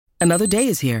Another day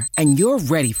is here, and you're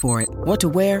ready for it. What to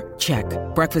wear? Check.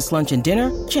 Breakfast, lunch, and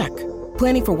dinner? Check.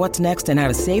 Planning for what's next and how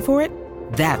to save for it?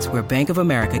 That's where Bank of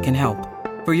America can help.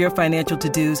 For your financial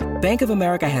to-dos, Bank of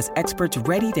America has experts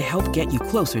ready to help get you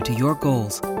closer to your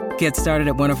goals. Get started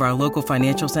at one of our local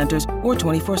financial centers or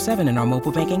 24/7 in our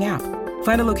mobile banking app.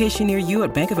 Find a location near you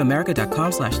at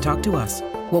bankofamerica.com/talktous.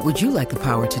 What would you like the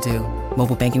power to do?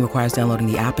 Mobile banking requires downloading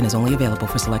the app and is only available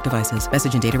for select devices.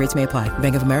 Message and data rates may apply.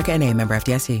 Bank of America N.A., member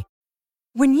FDIC.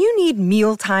 When you need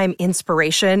mealtime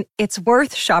inspiration, it's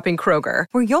worth shopping Kroger,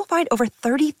 where you'll find over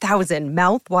 30,000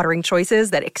 mouth-watering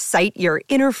choices that excite your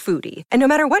inner foodie. And no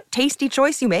matter what tasty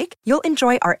choice you make, you'll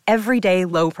enjoy our everyday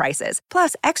low prices,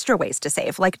 plus extra ways to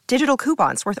save, like digital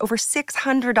coupons worth over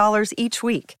 $600 each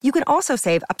week. You can also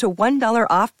save up to $1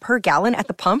 off per gallon at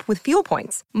the pump with fuel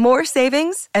points. More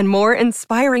savings and more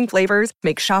inspiring flavors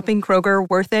make shopping Kroger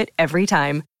worth it every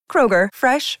time. Kroger,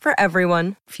 fresh for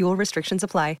everyone. Fuel restrictions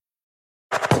apply.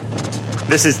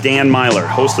 This is Dan Myler,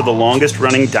 host of the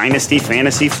longest-running Dynasty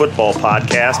Fantasy Football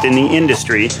podcast in the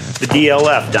industry, the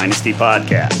DLF Dynasty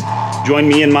Podcast. Join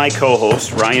me and my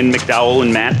co-hosts, Ryan McDowell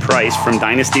and Matt Price from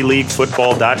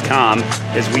DynastyLeagueFootball.com,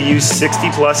 as we use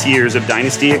 60-plus years of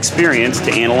Dynasty experience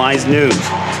to analyze news,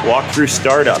 walk through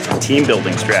startup and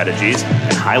team-building strategies,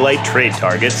 and highlight trade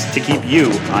targets to keep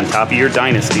you on top of your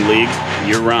Dynasty League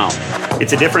year-round.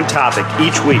 It's a different topic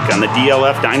each week on the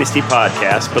DLF Dynasty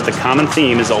Podcast, but the common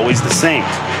theme is always the same,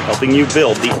 helping you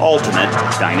build the ultimate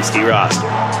Dynasty roster.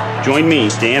 Join me,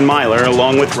 Dan Myler,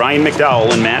 along with Ryan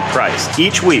McDowell and Matt Price,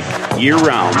 each week,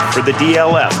 year-round, for the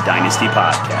DLF Dynasty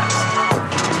Podcast.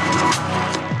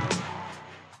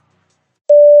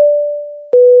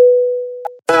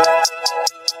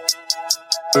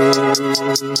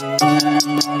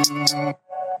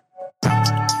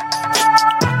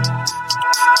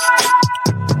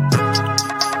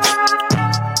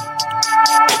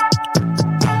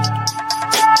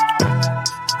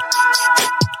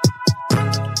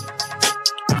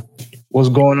 What's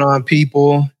going on,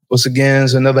 people? Once again,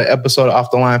 it's another episode of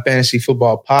Off the Line Fantasy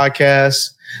Football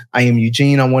Podcast. I am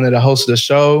Eugene. I'm one of the hosts of the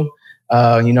show.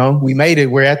 We made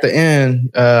it. We're at the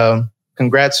end.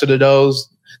 Congrats to those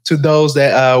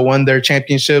that won their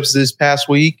championships this past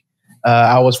week.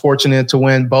 I was fortunate to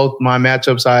win both my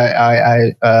matchups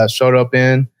I showed up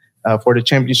in for the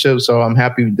championship, so I'm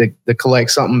happy to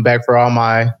collect something back for all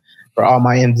my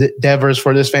endeavors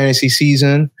for this fantasy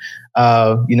season.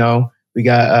 We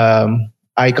got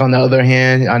Ike on the other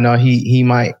hand. I know he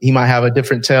might have a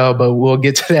different tale, but we'll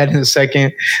get to that in a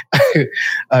second.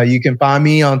 You can find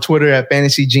me on Twitter at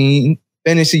Fantasy Genes.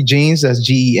 That's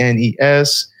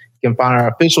GENES. You can find our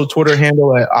official Twitter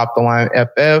handle at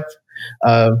OffTheLineFF.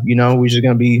 We're just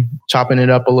gonna be chopping it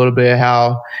up a little bit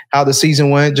how the season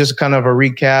went. Just kind of a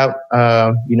recap.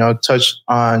 Touch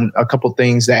on a couple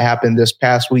things that happened this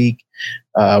past week.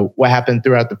 What happened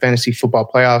throughout the fantasy football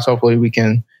playoffs. Hopefully, we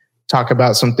can talk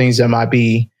about some things that might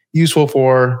be useful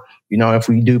for, if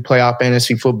we do playoff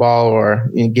fantasy football or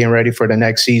getting ready for the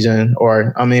next season.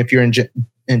 Or, if you're in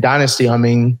Dynasty,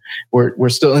 we're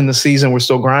still in the season. We're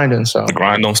still grinding. So the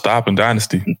grind don't stop in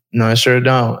Dynasty. No, it sure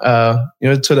don't. To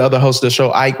the other host of the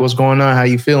show, Ike, what's going on? How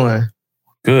you feeling?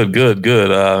 Good.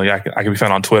 I can be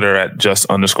found on Twitter at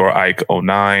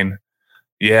 @just_Ike09.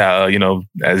 Yeah,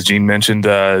 as Gene mentioned,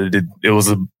 it was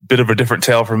a bit of a different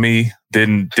tale for me.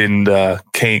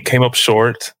 Came up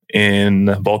short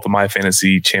in both of my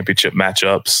fantasy championship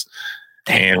matchups.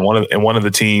 Damn. And one of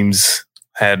the teams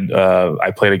had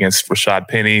I played against Rashad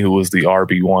Penny, who was the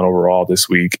RB1 overall this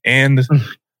week, and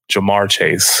Jamar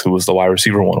Chase, who was the wide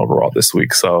receiver 1 overall this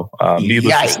week. So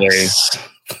needless to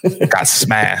say, got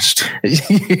smashed,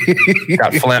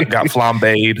 got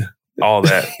flambéed. All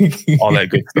that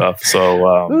good stuff.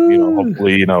 So,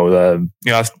 hopefully,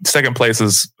 second place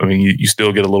is, you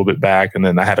still get a little bit back. And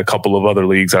then I had a couple of other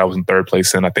leagues that I was in third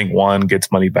place in. I think one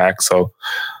gets money back. So,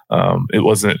 it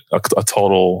wasn't a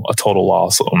total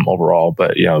loss overall,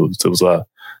 but it was a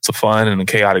fun and a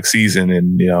chaotic season.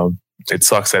 And, it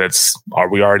sucks that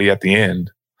we're already at the end.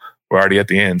 We're already at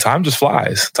the end. Time just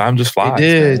flies. It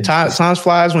did. Time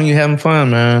flies when you're having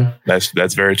fun, man.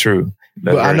 That's very true.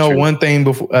 But I know one thing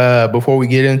before we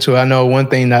get into it. I know one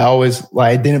thing that always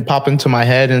didn't pop into my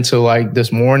head until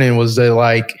this morning was that all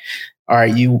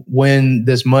right, you win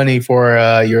this money for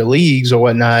your leagues or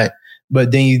whatnot,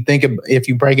 but then you think if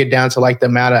you break it down to the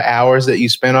amount of hours that you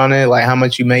spend on it, how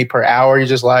much you made per hour, you're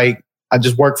just I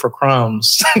just work for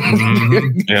crumbs.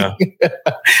 Mm-hmm. Yeah,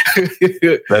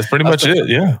 that's pretty much it.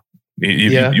 Yeah.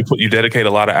 You dedicate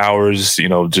a lot of hours,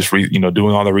 doing all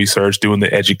the research, doing the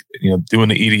doing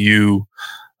the EDU,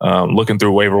 looking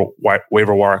through waiver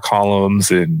wire columns,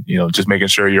 and just making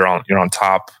sure you're on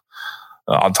top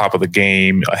on top of the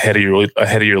game, ahead of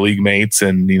your league mates,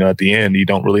 and at the end you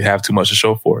don't really have too much to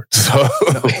show for it. So,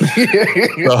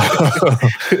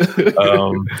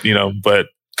 but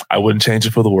I wouldn't change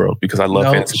it for the world because I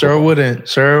love fantasy football. Wouldn't.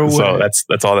 So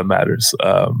that's all that matters.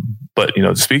 But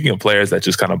speaking of players that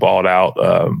just kind of balled out,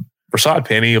 Rashad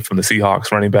Penny from the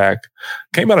Seahawks, running back,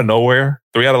 came out of nowhere.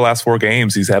 3 out of the last 4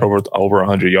 games, he's had over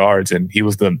 100 yards, and he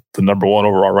was the number 1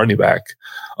 overall running back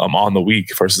on the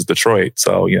week versus Detroit.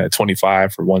 So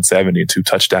 25 for 170 and 2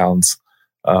 touchdowns.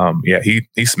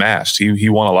 He smashed. He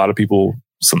won a lot of people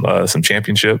some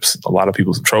championships, a lot of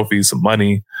people some trophies, some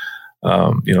money.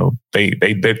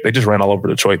 They just ran all over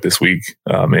Detroit this week.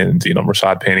 And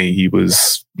Rashad Penny, he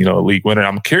was a league winner.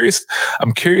 I'm curious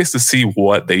to see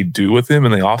what they do with him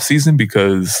in the offseason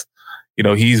because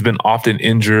he's been often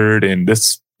injured, and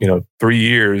this 3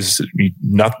 years,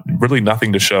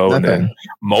 nothing to show. Nothing. And then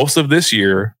most of this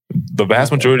year, the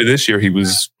vast majority of this year, he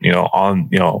was on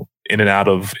in and out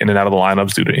of the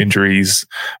lineups due to injuries,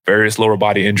 various lower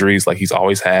body injuries like he's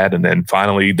always had. And then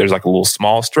finally there's like a little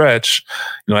small stretch,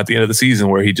 at the end of the season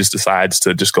where he just decides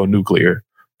to just go nuclear.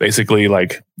 Basically,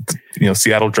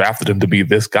 Seattle drafted him to be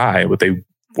this guy, but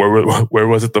where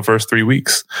was it the first 3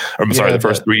 weeks? The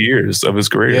first 3 years of his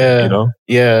career.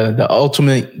 Yeah. The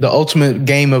ultimate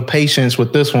game of patience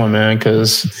with this one, man.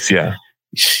 Because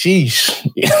sheesh.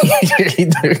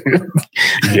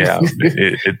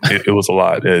 It was a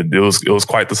lot. It was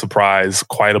quite the surprise,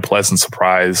 quite a pleasant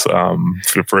surprise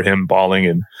for him balling.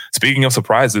 And speaking of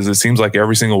surprises, it seems like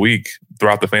every single week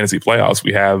throughout the fantasy playoffs,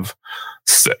 we have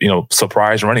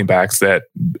surprise running backs that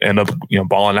end up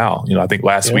balling out. I think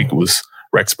last week was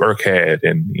Rex Burkhead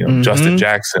and Justin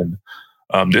Jackson.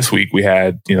 This week we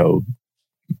had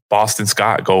Boston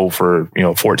Scott go for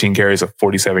 14 carries of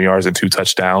 47 yards and 2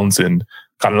 touchdowns, and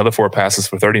got another 4 passes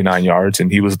for 39 yards,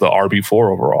 and he was the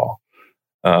RB4 overall.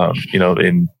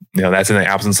 That's in the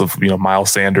absence of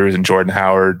Miles Sanders, and Jordan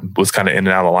Howard was kind of in and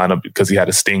out of the lineup because he had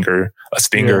a stinger.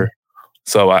 Yeah.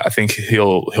 So I think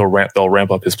they'll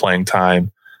ramp up his playing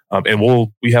time, and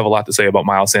we have a lot to say about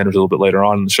Miles Sanders a little bit later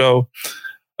on in the show.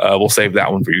 We'll save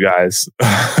that one for you guys.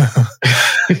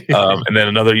 And then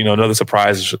another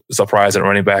surprise at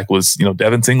running back was,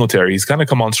 Devin Singletary. He's kind of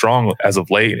come on strong as of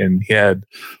late, and he had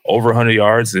over 100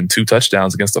 yards and 2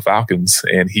 touchdowns against the Falcons,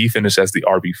 and he finished as the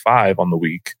RB5 on the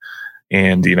week.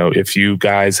 And, if you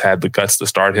guys had the guts to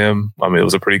start him, it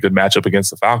was a pretty good matchup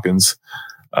against the Falcons.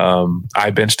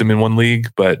 I benched him in one league,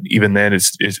 but even then it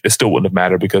still wouldn't have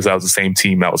mattered because that was the same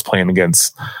team that was playing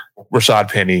against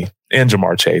Rashad Penny and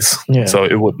Jamar Chase. Yeah. So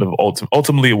it wouldn't have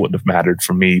ultimately it wouldn't have mattered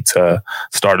for me to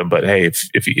start him. But hey,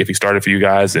 if he started for you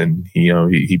guys, and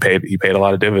he paid a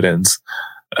lot of dividends.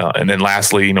 And then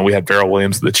lastly, we had Darrell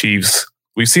Williams of the Chiefs.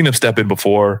 We've seen him step in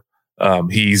before.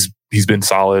 He's been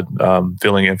solid,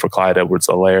 filling in for Clyde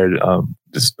Edwards-Helaire,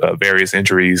 various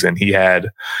injuries, and he had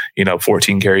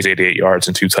 14 carries, 88 yards,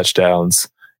 and 2 touchdowns.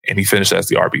 And he finished as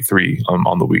the RB3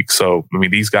 on the week. So,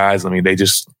 these guys, they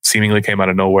just seemingly came out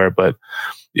of nowhere. But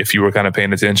if you were kind of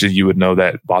paying attention, you would know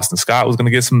that Boston Scott was going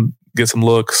to get some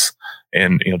looks.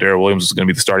 And, Darrell Williams was going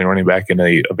to be the starting running back in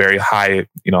a very high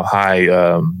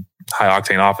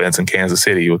octane offense in Kansas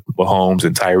City with Mahomes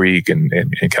and Tyreek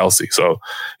and Kelsey. So,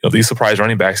 these surprise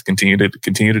running backs continue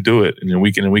to do it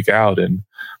week in and week out. And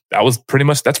that's pretty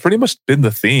much been the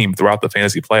theme throughout the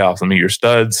fantasy playoffs. Your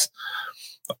studs,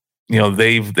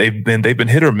 they've been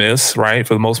hit or miss, right?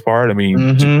 For the most part.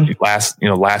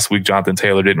 Last week, Jonathan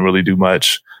Taylor didn't really do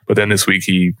much, but then this week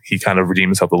he kind of redeemed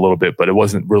himself a little bit, but it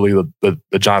wasn't really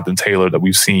the Jonathan Taylor that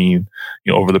we've seen,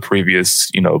 over the previous,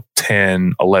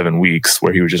 10, 11 weeks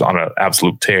where he was just on an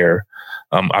absolute tear.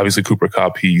 Obviously Cooper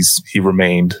Kupp, he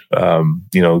remained,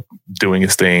 doing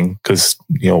his thing because,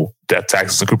 death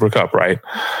taxes and Cooper Kupp, right?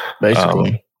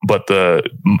 Basically. But the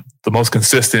most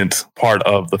consistent part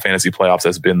of the fantasy playoffs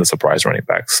has been the surprise running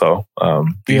backs. So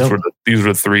these were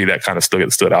the 3 that kind of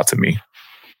stood out to me.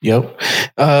 Yep.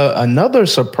 Another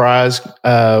surprise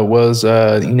was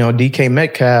DK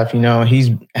Metcalf.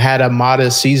 He's had a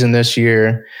modest season this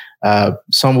year.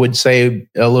 Some would say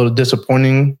a little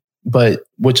disappointing, but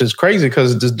which is crazy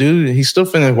because this dude, he still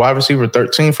finished wide receiver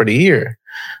 13 for the year.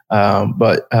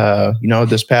 But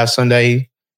this past Sunday,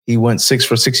 he went 6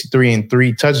 for 63 and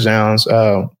 3 touchdowns.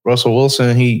 Russell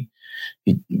Wilson, he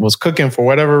was cooking for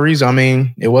whatever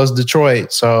reason. It was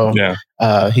Detroit. So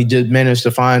he did manage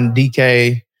to find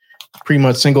DK pretty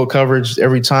much single coverage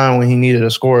every time when he needed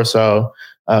a score. So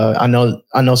I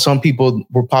know some people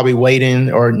were probably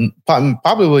waiting or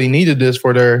probably needed this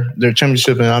for their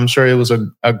championship. And I'm sure it was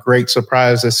a great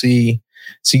surprise to see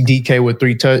see DK with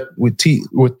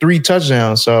three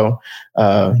touchdowns. So,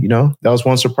 that was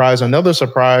one surprise. Another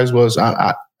surprise was,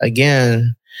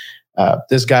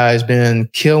 this guy's been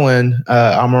killing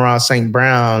Amon-Ra St.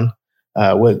 Brown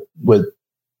with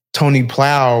Tony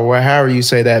Plow, or however you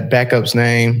say that backup's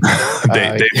name.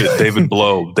 David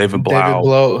Blow. David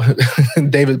Plow.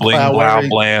 David Bling, Plow. Blow,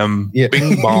 Blam,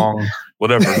 Bing Bong,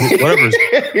 whatever his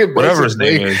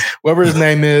name is. Whatever his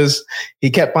name is, he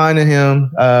kept finding him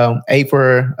 8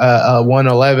 for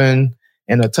 111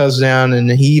 and a touchdown. And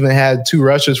he even had 2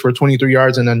 rushes for 23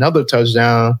 yards and another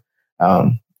touchdown.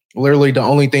 Literally the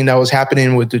only thing that was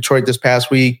happening with Detroit this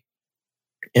past week.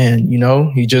 And,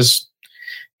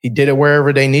 he did it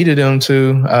wherever they needed him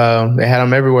to. They had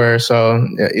him everywhere. So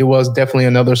it was definitely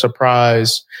another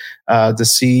surprise to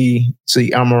see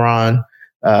Amon-Ra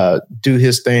do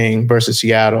his thing versus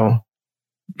Seattle.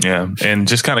 Yeah, and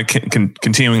just kind of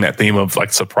continuing that theme of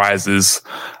like surprises.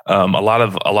 A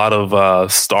lot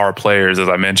of star players, as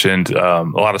I mentioned, a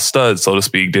lot of studs, so to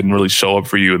speak, didn't really show up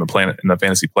for you in the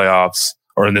fantasy playoffs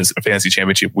or in this fantasy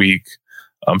championship week.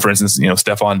 For instance,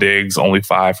 Stephon Diggs only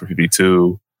 5 for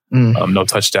 52. No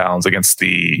touchdowns against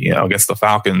the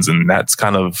Falcons, and that's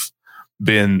kind of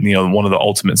been one of the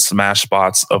ultimate smash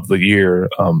spots of the year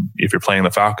if you're playing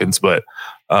the Falcons. But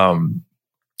I'm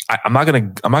not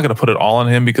gonna put it all on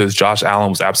him because Josh Allen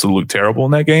was absolutely terrible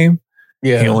in that game.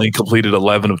 Yeah, he only completed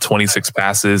 11 of 26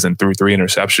 passes and threw 3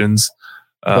 interceptions.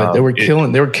 But they were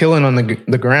killing. They were killing on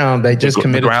the ground. They just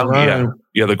committed to run.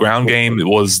 Yeah, the ground game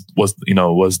was the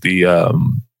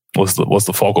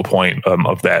focal point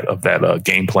of that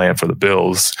game plan for the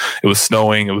Bills. It was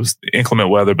snowing. It was inclement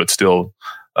weather, but still,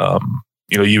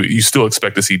 you still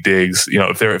expect to see Diggs.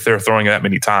 If they're throwing that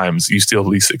many times, you still at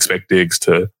least expect Diggs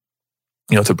to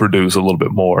produce a little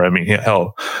bit more. I mean,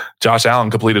 hell, Josh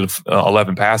Allen completed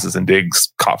 11 passes and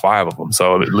Diggs caught 5 of them.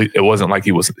 So it wasn't like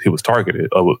he was targeted.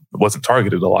 It wasn't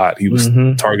targeted a lot. He was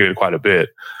targeted quite a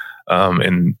bit.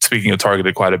 And speaking of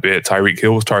targeted quite a bit, Tyreek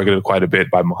Hill was targeted quite a bit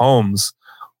by Mahomes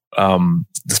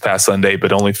this past Sunday,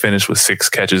 but only finished with 6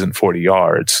 catches and 40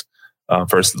 yards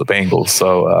versus the Bengals.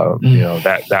 So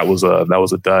that was a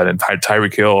dud. And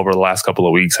Tyreek Hill over the last couple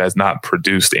of weeks has not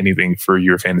produced anything for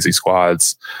your fantasy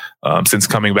squads since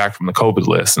coming back from the COVID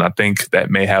list. And I think that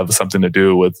may have something to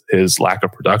do with his lack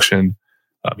of production.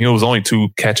 It was only 2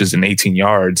 catches and 18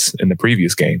 yards in the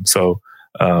previous game. So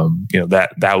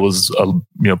that was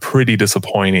pretty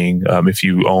disappointing if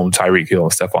you own Tyreek Hill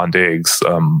and Stephon Diggs,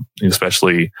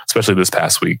 especially this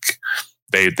past week.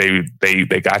 They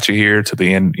got you here to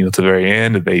the end, to the very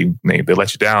end, and they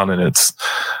let you down, and it's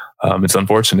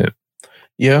unfortunate.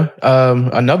 Yeah.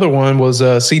 Another one was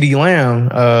CeeDee Lamb.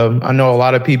 I know a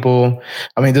lot of people.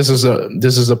 I mean, this is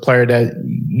a player that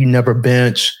you never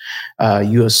bench.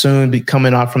 You assume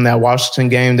coming off from that Washington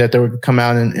game that they would come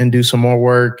out and do some more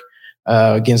work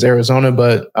against Arizona.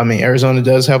 But I mean, Arizona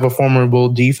does have a formidable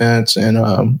defense,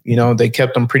 and they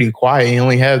kept him pretty quiet. He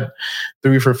only had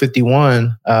 3 for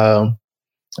 51.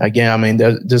 Again, I mean,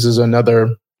 this is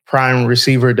another prime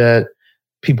receiver that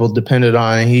people depended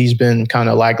on, and he's been kind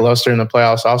of lackluster in the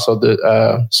playoffs also.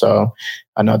 So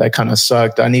I know that kind of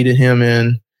sucked. I needed him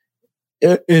in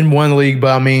one league,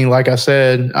 but I mean, like I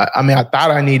said, I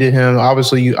thought I needed him.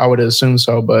 Obviously, I would assume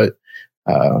so, but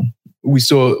we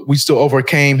still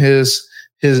overcame his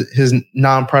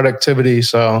non-productivity.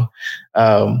 So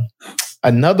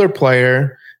another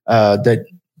player that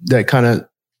kind of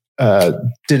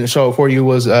didn't show it for you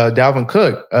was Dalvin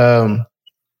Cook.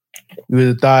 You would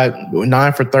have thought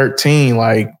 9 for 13,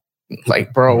 like,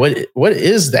 bro, what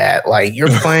is that? Like, you're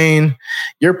playing.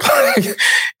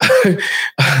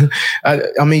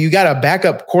 I mean, you got a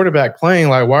backup quarterback playing.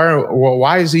 Like,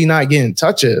 why is he not getting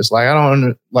touches? Like, I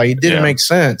don't like. It didn't make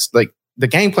sense. Like, the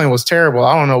game plan was terrible.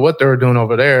 I don't know what they were doing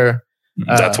over there.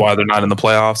 That's why they're not in the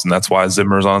playoffs, and that's why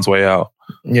Zimmer's on his way out.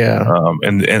 Yeah.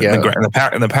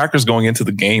 The Packers going into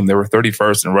the game, they were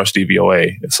 31st in rush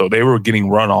DVOA, so they were getting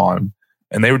run on.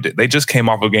 And they just came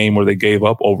off a game where they gave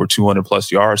up over 200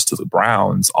 plus yards to the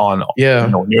Browns on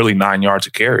nearly 9 yards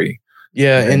a carry.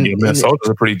 Yeah, and Minnesota's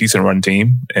a pretty decent run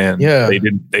team, and they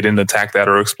didn't attack that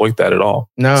or exploit that at all.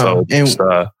 No, so it's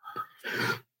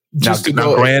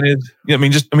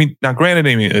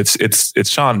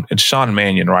Sean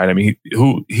Mannion, right? I mean,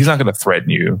 he's not going to threaten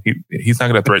you. He's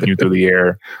not going to threaten you through the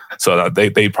air. So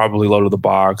they probably loaded the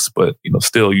box, but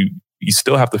still you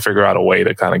still have to figure out a way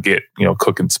to kind of get,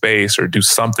 Cook in space or do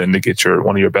something to get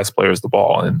one of your best players the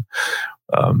ball. And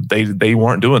they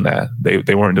weren't doing that.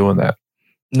 They weren't doing that.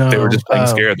 No, they were just playing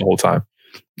scared the whole time.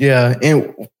 Yeah.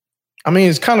 And I mean,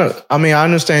 it's kind of, I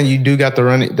understand you do got to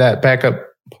run that backup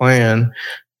plan,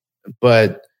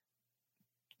 but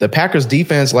the Packers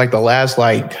defense, like the last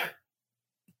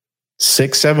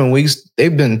 6-7 weeks,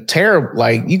 they've been terrible.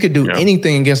 Like you could do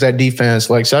anything against that defense.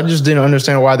 Like, so I just didn't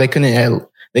understand why they couldn't.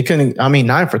 I mean,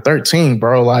 9 for 13,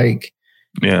 bro. Like,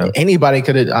 anybody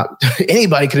could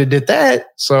have did that.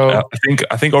 So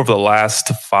I think over the last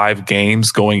 5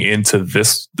 games going into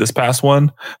this past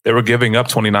one, they were giving up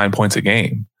 29 points a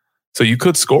game. So you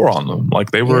could score on them.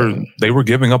 Like they were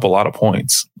giving up a lot of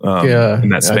points in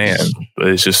that span. But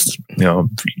it's just,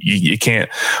 you can't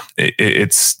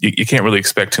you can't really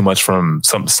expect too much from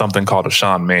something called a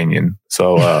Sean Mannion.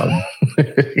 So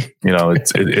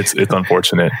it's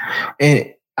unfortunate.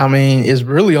 And I mean, it's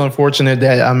really unfortunate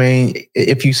that, I mean,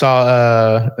 if you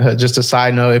saw just a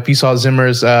side note, if you saw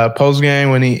Zimmer's post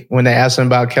game when they asked him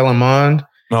about Kellen Mond,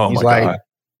 he's like,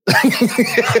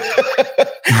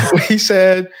 he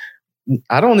said, we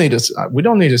don't need to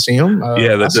see him.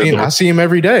 I see him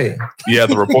every day. Yeah,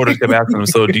 the reporter kept asking him,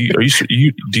 so do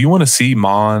you want to see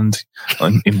Mond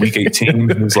in week 18?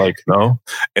 He was like, no.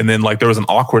 And then there was an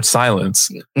awkward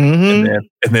silence. Mm-hmm.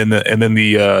 And then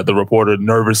the reporter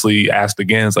nervously asked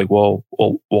again, it's like, well,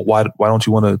 why don't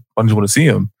you want to see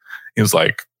him? He was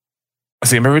like, I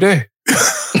see him every day.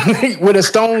 With a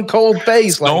stone cold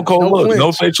face, look,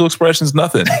 no facial expressions,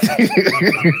 nothing.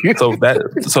 So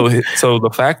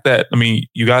the fact that, I mean,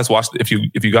 you guys watched, if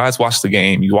you guys watched the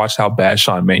game, you watched how bad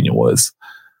Sean Mannion was,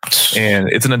 and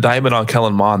it's an indictment on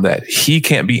Kellen Mond that he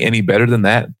can't be any better than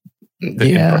that.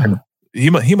 Yeah, he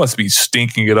must be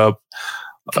stinking it up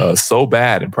so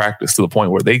bad in practice to the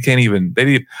point where they can't even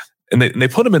and they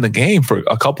put him in the game for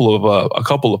a couple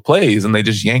of plays, and they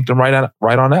just yanked him right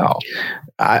on out.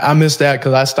 I missed that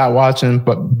because I stopped watching,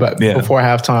 but before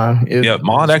halftime.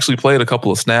 Mond actually played a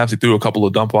couple of snaps. He threw a couple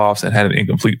of dump offs and had an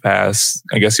incomplete pass.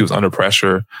 I guess he was under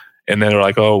pressure, and then they're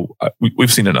like, "Oh,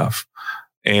 we've seen enough."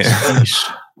 And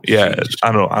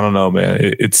I don't know,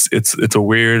 man. It's a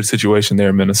weird situation there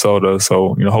in Minnesota.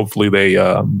 So hopefully they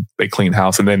clean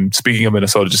house. And then speaking of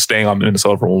Minnesota, just staying on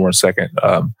Minnesota for one more second,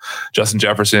 Justin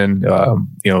Jefferson,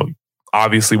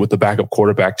 obviously with the backup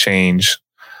quarterback change,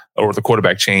 or the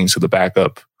quarterback change to the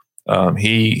backup,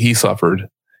 he suffered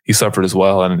as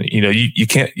well. And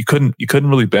you couldn't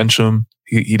really bench him.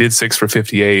 He did 6 for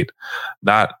 58,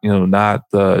 not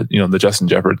the Justin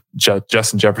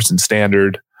Jefferson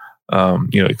standard.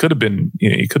 It could have been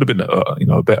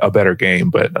a better game,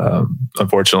 but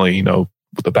unfortunately,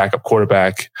 with the backup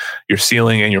quarterback, your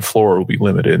ceiling and your floor will be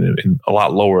limited and a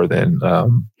lot lower than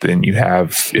you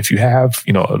have if you have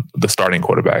the starting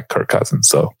quarterback, Kirk Cousins.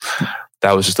 So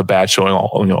that was just a bad showing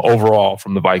overall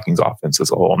from the Vikings offense as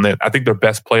a whole. And then I think their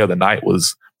best play of the night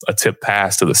was a tip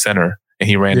pass to the center, and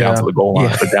he ran down to the goal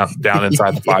line, or down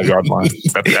inside the 5-yard line.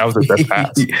 That was the best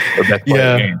pass, the best play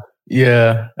of the game.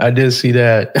 Yeah, I did see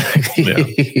that.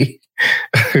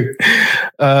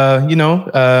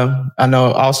 I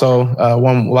know also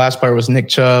one last player was Nick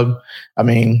Chubb. I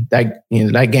mean,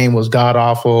 that game was god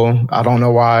awful. I don't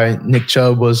know why Nick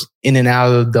Chubb was in and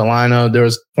out of the lineup. There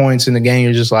was points in the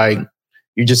game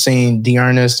you're just seeing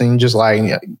D'Ernest, and just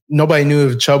nobody knew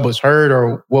if Chubb was hurt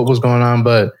or what was going on.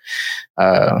 But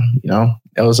it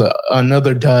was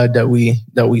another dud that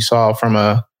we saw from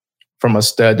a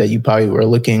stud that you probably were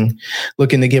looking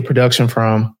to get production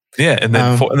from. Yeah, and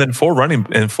then four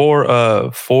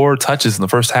touches in the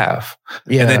first half.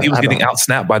 Yeah, and then he was getting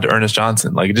out-snapped by D'Ernest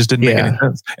Johnson. It just didn't make any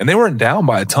sense. And they weren't down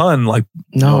by a ton, most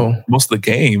of the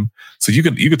game. So you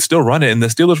could still run it. And the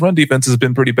Steelers' run defense has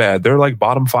been pretty bad. They're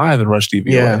bottom 5 in rush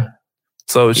DVOA. Yeah.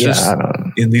 So it's just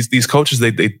in these coaches,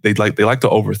 they like to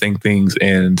overthink things,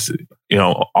 and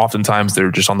oftentimes they're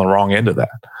just on the wrong end of that.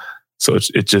 So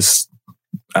it just,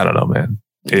 I don't know, man.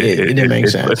 It didn't make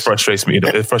sense. It frustrates me.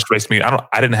 It frustrates me.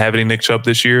 I didn't have any Nick Chubb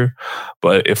this year,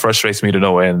 but it frustrates me to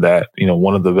no end that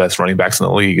one of the best running backs in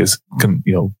the league you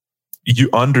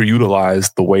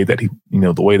underutilized the way that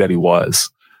he was,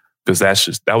 because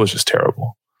that was just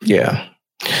terrible. Yeah.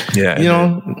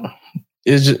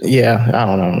 It's just, I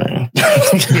don't know, man.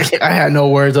 I had no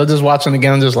words. I was just watching the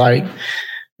game, just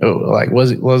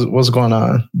what's going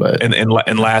on? But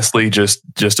and lastly, just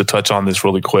to touch on this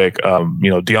really quick,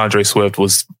 DeAndre Swift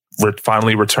was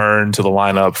finally returned to the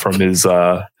lineup from his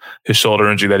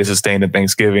shoulder injury that he sustained at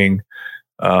Thanksgiving.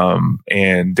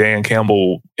 And Dan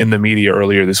Campbell in the media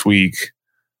earlier this week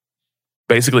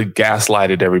basically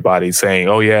gaslighted everybody, saying,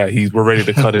 "Oh yeah, we're ready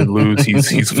to cut him loose.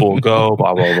 He's full go,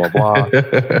 blah blah blah blah."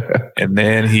 And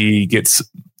then he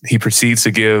proceeds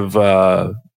to give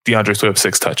DeAndre Swift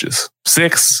 6 touches.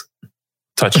 6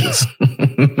 touches.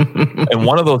 And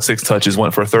one of those 6 touches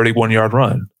went for a 31-yard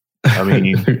run. I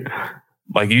mean,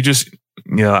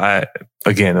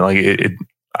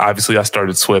 obviously I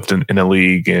started Swift in the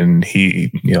league, and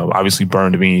he, obviously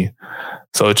burned me.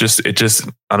 So it just,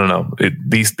 I don't know.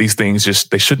 These things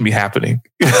they shouldn't be happening.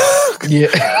 Yeah,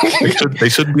 they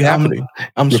shouldn't be happening.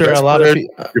 I'm sure a lot of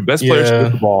your best players should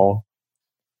get the ball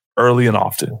early and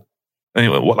often.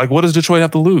 Anyway, what does Detroit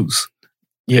have to lose?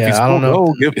 Yeah, I don't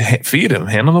know. Feed him,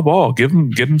 hand him the ball, give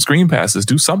him screen passes,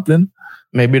 do something.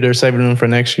 Maybe they're saving them for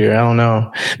next year. I don't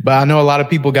know, but I know a lot of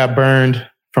people got burned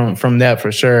from that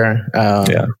for sure.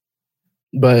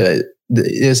 But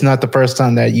it's not the first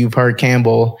time that you've heard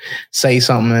Campbell say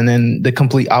something and then the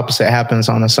complete opposite happens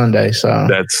on a Sunday. So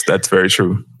that's very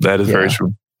true. That is very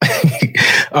true.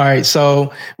 All right.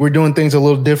 So we're doing things a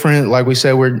little different. Like we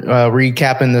said, we're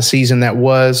recapping the season that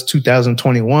was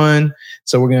 2021.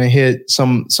 So we're going to hit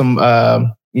some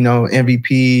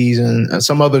MVPs and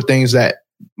some other things that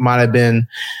might have been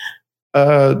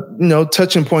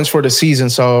touching points for the season.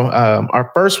 So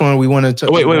our first one we wanted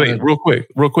to wait, real quick.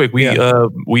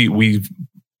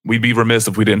 We'd be remiss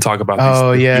if we didn't talk about this.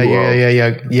 Oh yeah.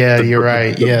 You're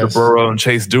right. The Burrow and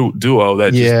Chase duo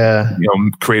that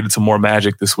just, created some more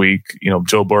magic this week.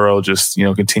 Joe Burrow just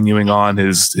continuing on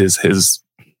his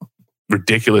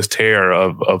ridiculous tear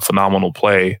of phenomenal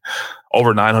play,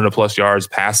 over 900 plus yards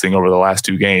passing over the last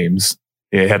 2 games.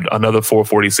 He had another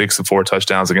 446 and 4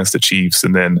 touchdowns against the Chiefs.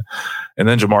 And then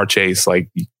Ja'Marr Chase, like,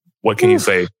 what can you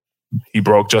say? He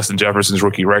broke Justin Jefferson's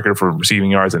rookie record for receiving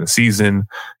yards in a season.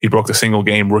 He broke the single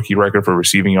game rookie record for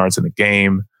receiving yards in a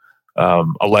game.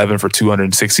 11 for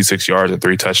 266 yards and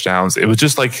 3 touchdowns. It was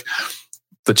just like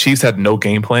the Chiefs had no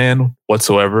game plan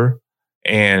whatsoever.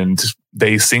 And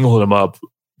they singled him up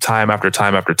time after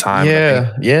time after time.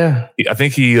 I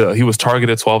think he was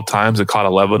targeted 12 times and caught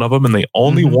 11 of them, and the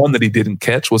only one that he didn't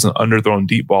catch was an underthrown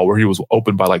deep ball where he was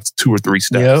open by like 2 or 3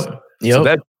 steps.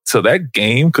 Yep. So that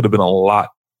game could have been a lot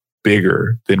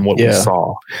bigger than what we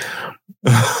saw.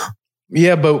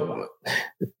 Yeah,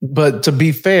 but to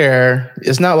be fair,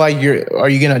 it's not like are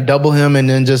you going to double him and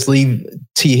then just leave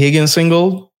T. Higgins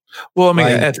single? Well, I mean,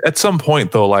 at some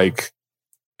point though, like.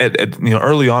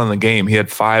 Early on in the game, he had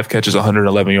 5 catches,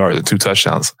 111 yards, and 2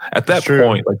 touchdowns. At that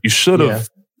point, like you should have,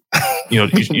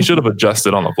 you should have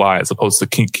adjusted on the fly as opposed to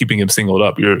keeping him singled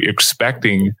up. You're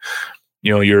expecting,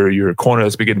 your corner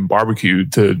that's been getting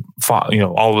barbecued to,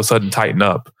 all of a sudden tighten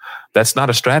up. That's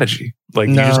not a strategy. Like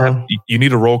you need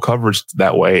to roll coverage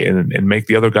that way and make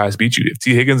the other guys beat you. If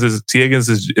T. Higgins is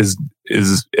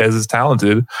as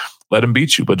talented, let him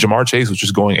beat you. But Ja'Marr Chase was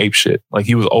just going ape shit. Like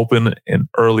he was open and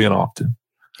early and often.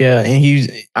 Yeah, and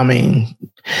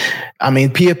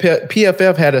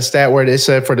PFF had a stat where they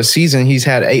said for the season he's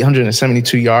had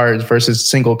 872 yards versus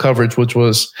single coverage, which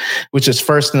is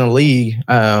first in the league.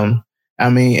 And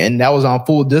that was on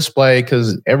full display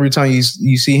because every time you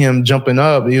see him jumping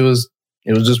up, it was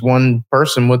just one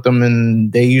person with them,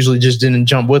 and they usually just didn't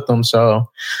jump with them. So,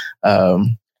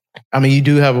 you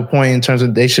do have a point in terms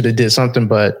of they should have did something,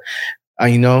 but.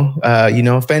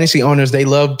 Fantasy owners, they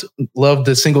loved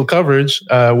the single coverage,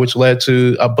 which led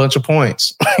to a bunch of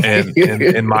points. and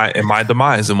in my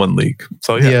demise in one league.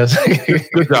 So yes.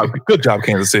 Good job,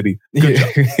 Kansas City. Good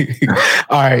job.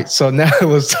 All right, so now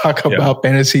let's talk about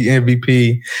fantasy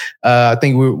MVP. I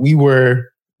think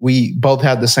we both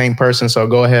had the same person, so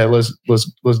go ahead. Let's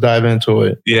dive into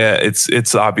it. Yeah,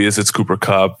 it's obvious. It's Cooper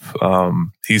Kupp.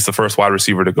 He's the first wide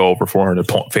receiver to go over 400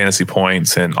 fantasy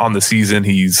points, and on the season,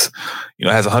 he's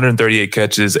has 138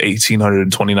 catches,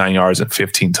 1,829 yards, and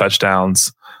 15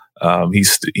 touchdowns. I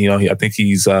think he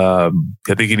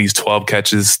needs 12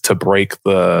 catches to break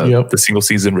the single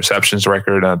season receptions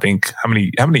record. And I think how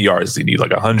many yards does he need?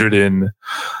 Like 100 and.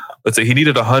 Let's say he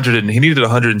needed 100 and he needed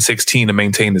 116 to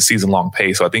maintain the season long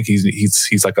pace. So I think he's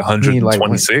like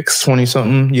 126, 20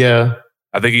 something. Yeah.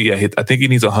 I think he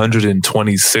needs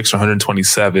 126 or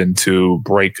 127 to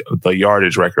break the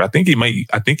yardage record. I think he may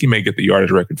get the yardage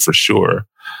record for sure.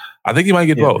 I think he might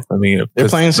get both. I mean, they're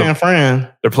playing San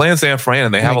Fran. They're playing San Fran,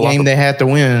 and they have a game they have to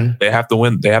win. They have to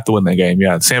win. They have to win that game.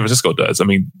 Yeah, San Francisco does. I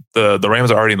mean, the Rams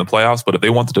are already in the playoffs, but if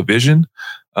they want the division,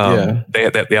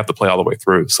 they have to play all the way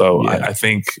through. So I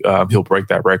think he'll break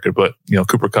that record. But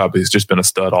Cooper Kupp has just been a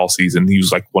stud all season. He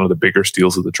was like one of the bigger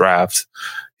steals of the draft.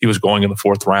 He was going in the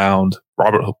 4th round.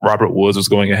 Robert Woods was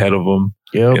going ahead of him.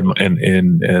 Yep.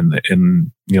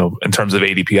 In terms of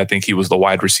ADP, I think he was the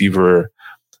wide receiver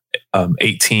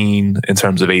 18 in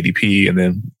terms of ADP, and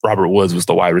then Robert Woods was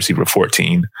the wide receiver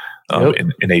 14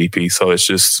 in ADP. So it's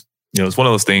just it's one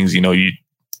of those things. You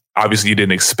obviously you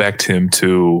didn't expect him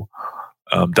to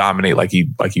dominate like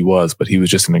he was, but he was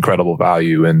just an incredible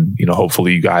value. And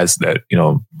hopefully you guys that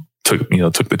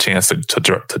took the chance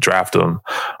to draft him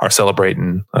are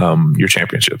celebrating your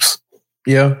championships.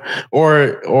 Yeah,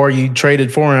 or you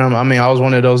traded for him. I mean, I was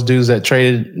one of those dudes that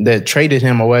traded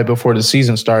him away before the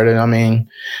season started. I mean,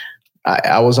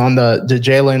 I was on the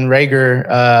Jalen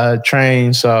Reagor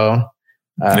train, so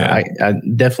I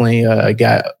definitely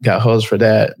got hosed for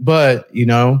that. But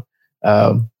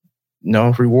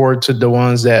reward to the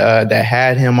ones that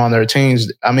had him on their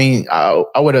teams. I mean, I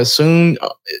would assume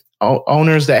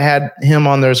owners that had him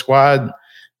on their squad,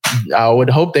 I would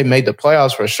hope they made the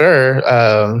playoffs for sure.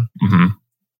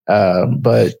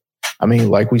 But I mean,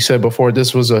 like we said before,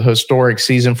 this was a historic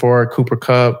season for Cooper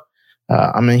Kupp.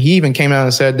 I mean, he even came out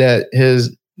and said that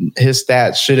his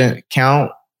stats shouldn't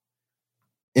count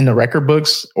in the record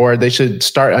books, or they should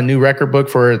start a new record book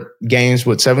for games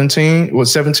with 17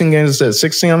 games instead of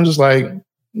 16. I'm just like,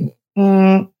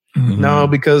 no,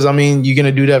 because I mean, you're going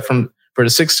to do that for the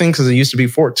 16 because it used to be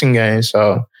 14 games.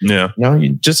 So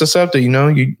you just accept it.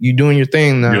 You doing your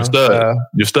thing now. You're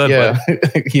stud. Yeah,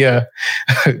 yeah.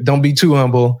 Don't be too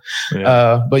humble.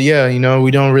 Yeah. But yeah,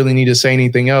 we don't really need to say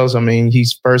anything else. I mean,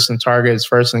 he's first in targets,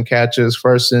 first in catches,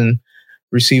 first in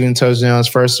receiving touchdowns,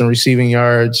 first in receiving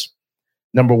yards,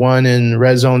 number one in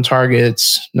red zone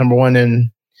targets, number one in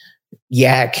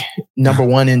YAC, number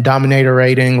one in dominator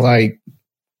rating,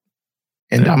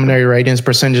 dominator ratings,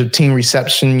 percentage of team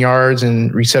reception yards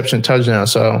and reception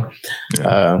touchdowns. So,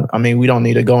 I mean, we don't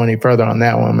need to go any further on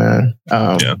that one, man.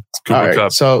 Cooper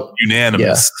Kupp, so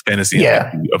unanimous fantasy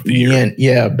of the year.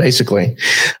 Yeah, basically.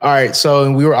 All right.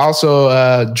 So we were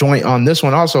also joint on this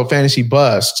one, also fantasy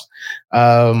bust.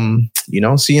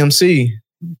 CMC,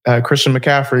 Christian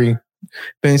McCaffrey,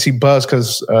 fantasy bust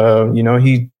because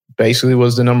he basically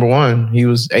was the number one. He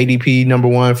was ADP number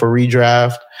one for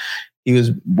redraft. He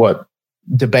was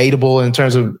debatable in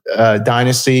terms of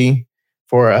dynasty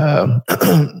for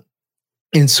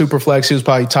in Superflex. He was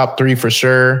probably top 3 for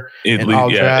sure. At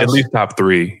least top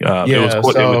 3.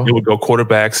 It would go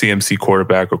quarterback, CMC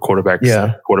quarterback, or quarterback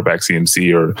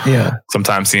CMC, or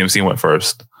sometimes CMC went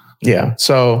first. Yeah.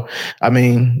 So, I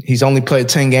mean, he's only played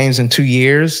 10 games in 2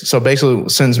 years. So basically,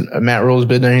 since Matt Rule's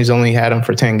been there, he's only had him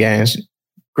for 10 games.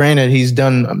 Granted, he's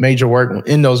done major work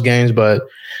in those games, but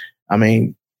I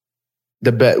mean,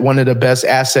 one of the best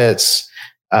assets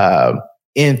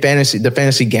in the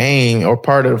fantasy game, or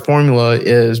part of the formula,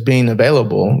 is being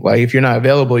available. Like, if you're not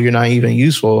available, you're not even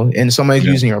useful. And somebody's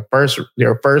using your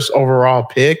first overall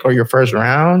pick or your first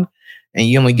round, and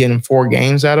you only getting 4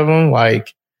 games out of them,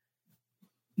 like,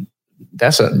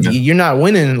 you're not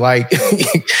winning. Like,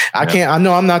 I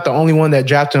know I'm not the only one that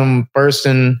drafted him first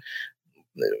in,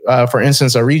 for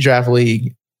instance, a redraft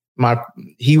league.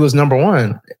 He was number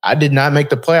one. I did not make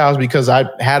the playoffs because I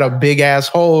had a big ass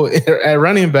hole at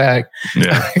running back.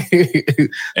 Yeah,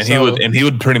 and he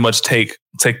would pretty much take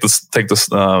the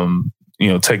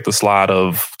slot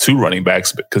of 2 running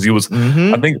backs, because he was.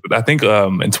 I think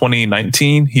in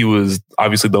 2019 he was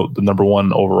obviously the number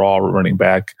one overall running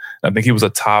back. I think he was a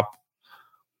top.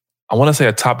 I want to say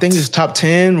I think he's top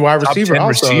 10 wide receiver. 10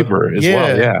 receiver as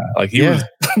well. Yeah. Like, he was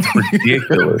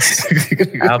ridiculous.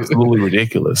 Absolutely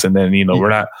ridiculous. And then,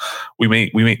 we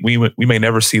may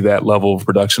never see that level of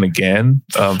production again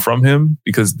from him,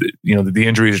 because the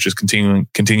injuries are just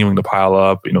continuing to pile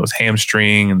up. It was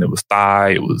hamstring, and it was thigh,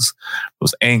 it was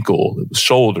ankle, it was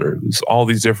shoulder, it was all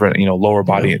these different, lower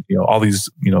body, all these,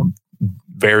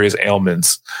 various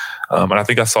ailments. And I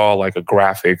think I saw like a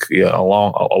graphic a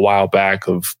while back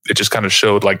of, it just kind of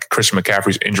showed like Christian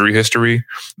McCaffrey's injury history.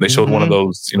 They showed one of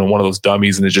those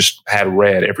dummies, and it just had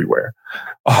red everywhere.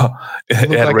 It had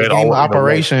like red all over.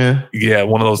 Operation.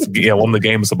 One of the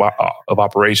games of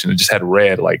operation. It just had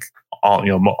red, like on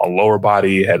a lower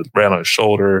body, it had red on his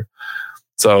shoulder.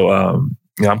 So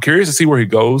I'm curious to see where he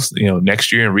goes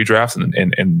next year in redrafts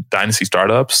and dynasty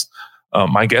startups.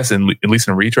 My guess, at least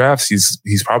in redrafts,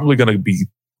 he's probably going to be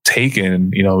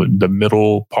taken, the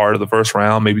middle part of the first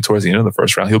round, maybe towards the end of the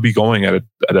first round. He'll be going at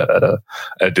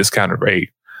a discounted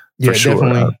rate for sure.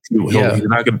 He's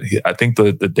not going. I think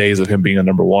the days of him being a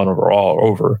number one overall are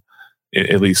over,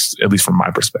 at least from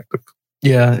my perspective.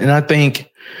 Yeah, and I think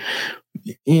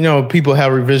people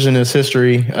have revisionist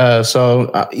history.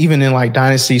 So even in like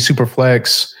Dynasty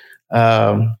Superflex,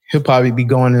 he'll probably be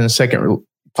going in the second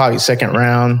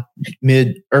round,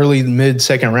 mid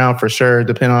second round for sure,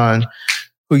 depending on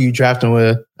who you draft him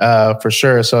with, for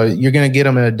sure. So you're going to get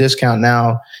him at a discount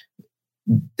now.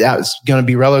 That's going to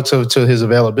be relative to his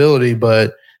availability,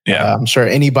 but I'm sure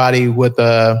anybody with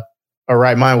a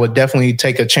right mind would definitely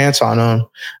take a chance on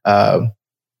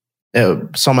him.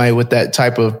 Somebody with that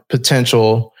type of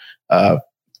potential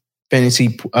fantasy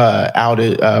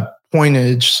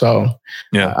pointage. So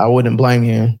I wouldn't blame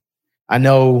you. I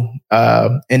know,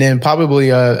 and then probably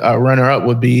a runner-up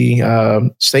would be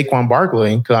Saquon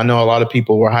Barkley, because I know a lot of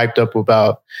people were hyped up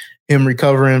about him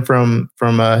recovering from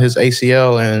his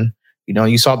ACL, and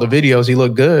you saw the videos, he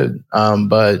looked good,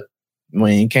 but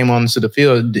when he came onto the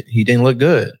field, he didn't look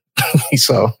good.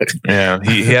 So yeah,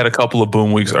 he had a couple of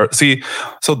boom weeks. See,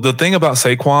 so the thing about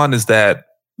Saquon is that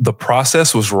the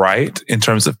process was right in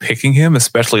terms of picking him,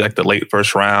 especially like the late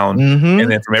first round. Mm-hmm.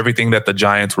 And then from everything that the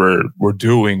Giants were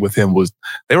doing with him, was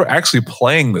they were actually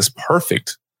playing this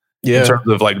perfect in terms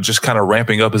of like just kind of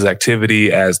ramping up his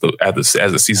activity as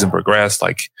the season progressed.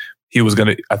 Like he was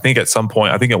going to, I think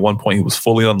at one point he was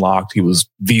fully unlocked. He was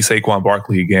the Saquon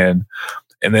Barkley again.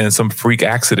 And then some freak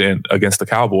accident against the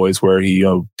Cowboys where he,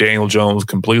 Daniel Jones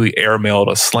completely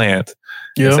airmailed a slant.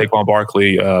 Yeah. Saquon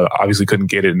Barkley obviously couldn't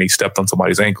get it, and he stepped on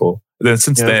somebody's ankle. And then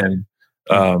since then,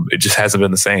 it just hasn't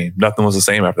been the same. Nothing was the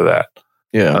same after that.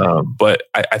 Yeah. But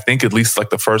I think at least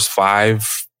like the first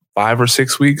five or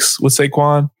 6 weeks with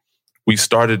Saquon, we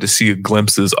started to see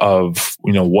glimpses of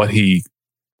what he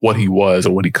was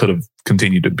or what he could have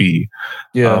continued to be.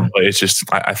 Yeah. But it's just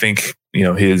I think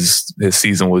his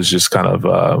season was just kind of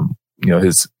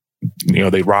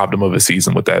they robbed him of his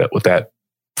season with that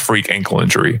freak ankle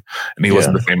injury, and he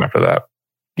wasn't the same after that.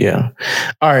 Yeah.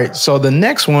 All right. So the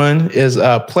next one is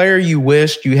a player you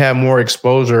wished you had more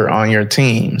exposure on your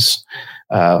teams.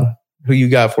 Who you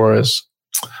got for us?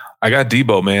 I got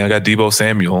Deebo, man. I got Deebo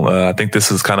Samuel. I think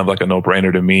this is kind of like a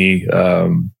no-brainer to me.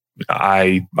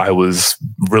 I was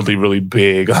really, really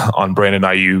big on Brandon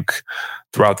Ayuk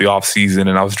throughout the offseason,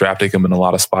 and I was drafting him in a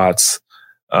lot of spots.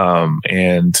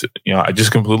 I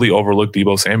just completely overlooked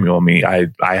Deebo Samuel. I mean, I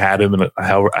had him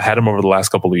I had him over the last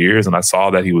couple of years, and I saw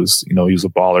that he was a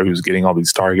baller. He was getting all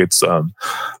these targets. The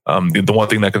one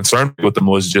thing that concerned me with him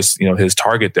was just, his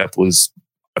target depth was,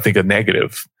 I think, a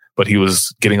negative, but he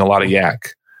was getting a lot of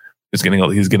yak. He's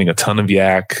getting a ton of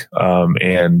yak.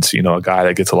 And a guy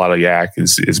that gets a lot of yak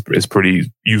is pretty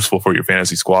useful for your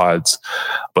fantasy squads.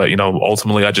 But,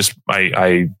 ultimately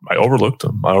I overlooked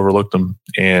him.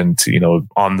 And,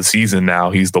 on the season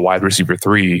now, he's the wide receiver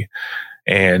 3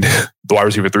 and the wide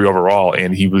receiver 3 overall.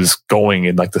 And he was going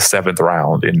in like the 7th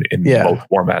round in most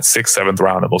formats, 6th, 7th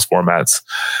round in most formats.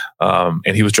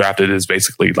 And he was drafted as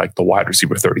basically like the wide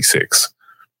receiver 36.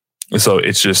 And so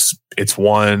it's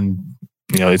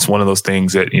one of those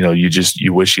things that,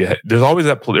 you wish you had. There's always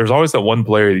that one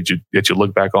player that you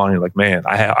look back on and you're like, man,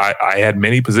 I had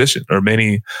many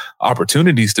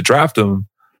opportunities to draft him.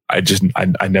 I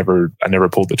never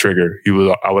pulled the trigger.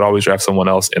 I would always draft someone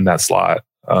else in that slot.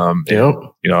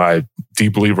 I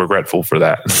deeply regretful for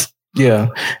that. Yeah.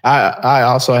 I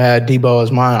also had Deebo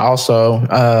as mine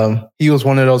also. He was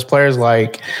one of those players,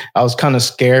 like, I was kind of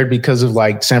scared because of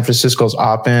like San Francisco's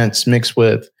offense mixed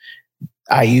with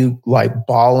Ayuk like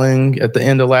balling at the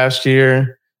end of last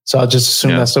year. So I just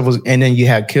assumed that stuff was, and then you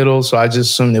had Kittle. So I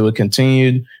just assumed it would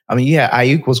continue. I mean,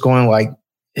 Ayuk was going like,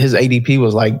 his ADP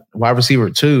was like wide receiver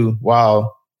 2,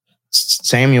 while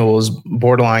Samuel was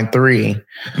borderline 3.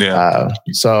 Yeah.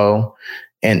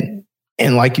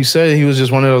 And like you said, he was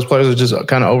just one of those players that just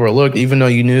kind of overlooked, even though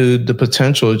you knew the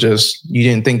potential, just you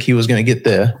didn't think he was going to get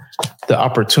the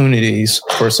opportunities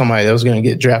for somebody that was going to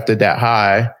get drafted that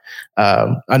high.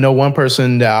 I know one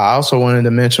person that I also wanted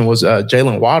to mention was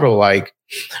Jalen Waddle. Like,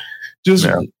 just,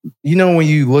 when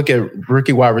you look at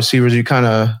rookie wide receivers, you kind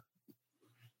of,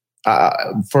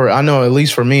 I know at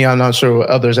least for me, I'm not sure what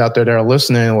others out there that are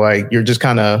listening, like you're just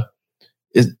kind of,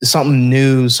 it's something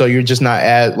new. So you're just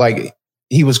not like,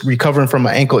 he was recovering from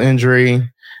an ankle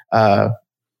injury. And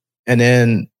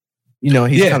then,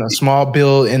 he's kind of small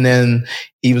build, and then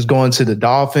he was going to the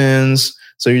Dolphins.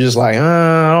 So you're just like,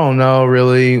 I don't know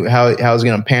really how it's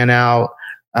going to pan out.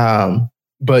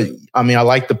 But I mean, I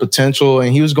like the potential,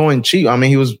 and he was going cheap. I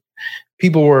mean,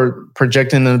 people were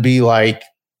projecting him to be like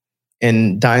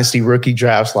in dynasty rookie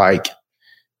drafts, like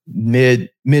mid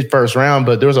first round,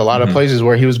 but there was a lot of places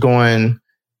where he was going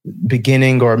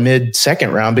beginning or mid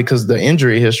second round because the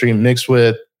injury history mixed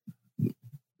with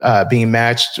being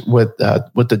matched with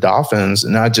the Dolphins.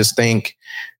 And I just think,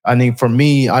 for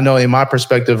me, I know in my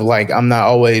perspective, like I'm not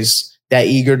always that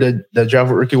eager to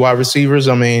draft rookie wide receivers.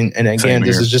 I mean, and again,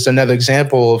 this is just another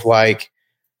example of like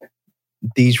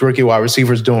these rookie wide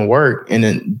receivers doing work, and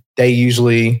then they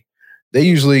usually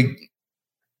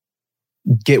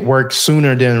get work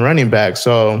sooner than running back.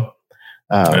 So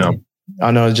I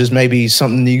know it's just maybe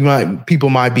something people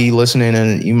might be listening,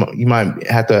 and you might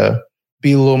have to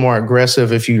be a little more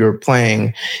aggressive if you're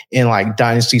playing in like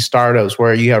dynasty startups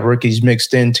where you have rookies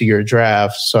mixed into your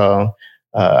draft. So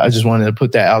I just wanted to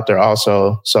put that out there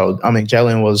also. So, I mean,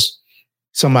 Jalen was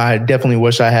somebody I definitely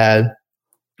wish I had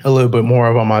a little bit more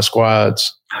of on my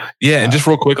squads. Yeah, and just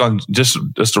real quick on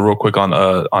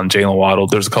Jalen Waddle,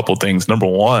 there's a couple of things. Number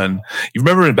one, you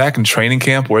remember back in training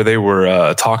camp where they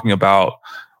were talking about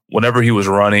whenever he was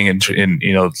running and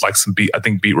like some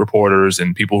beat reporters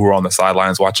and people who were on the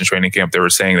sidelines watching training camp, they were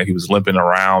saying that he was limping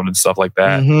around and stuff like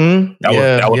that. Mm-hmm.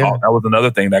 That was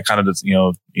another thing that kind of just,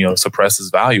 suppressed his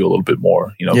value a little bit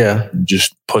more,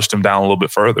 just pushed him down a little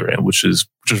bit further, and which is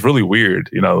really weird.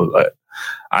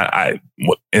 I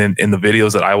in the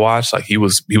videos that I watched, like he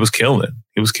was killing.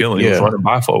 He was running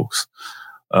by folks.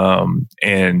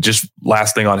 And just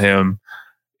last thing on him,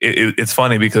 it's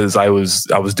funny because I was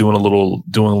doing a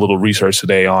little research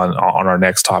today on our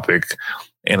next topic,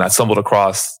 and I stumbled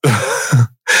across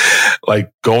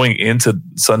like going into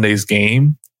Sunday's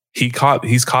game, he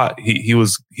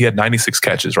had 96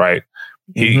 catches, right?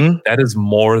 That is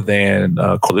more than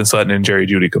Courtland Sutton and Jerry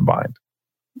Jeudy combined.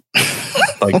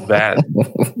 Like that. I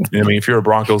mean, if you're a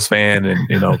Broncos fan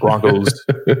and Broncos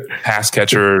pass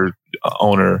catcher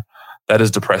owner, that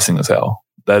is depressing as hell.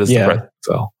 Depressing as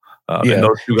hell. And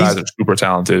those two guys are super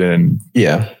talented, and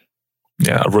a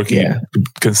rookie,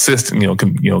 consistent,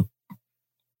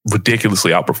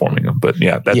 ridiculously outperforming him. But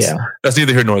that's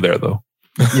neither here nor there, though.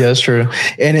 Yeah, that's true.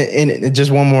 And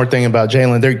just one more thing about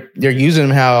Jalen, they're using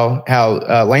him how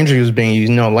Landry was being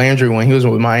used. Landry, when he was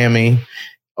with Miami,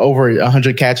 over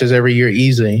 100 catches every year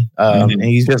easy. And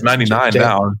he has 99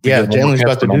 now. Yeah, Jalen's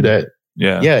about to do that.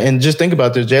 Yeah, and just think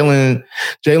about this.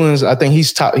 Jalen's I think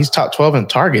he's top 12 in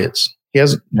targets. He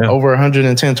has over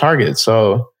 110 targets.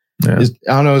 So I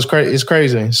don't know. It's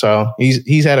crazy. So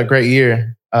he's had a great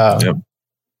year.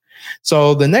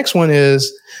 So the next one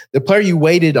is the player you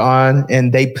waited on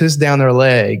and they pissed down their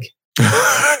leg.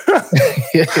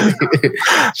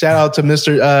 Shout out to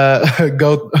Mr.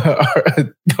 Go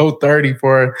 30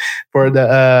 for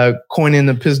the coining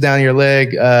the piss down your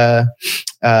leg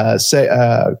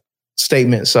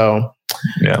statement. So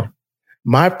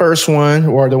my first one,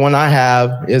 or the one I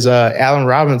have, is Allen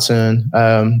Robinson.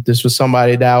 This was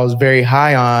somebody that I was very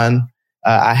high on.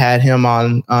 I had him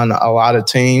on a lot of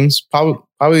teams.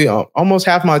 Probably almost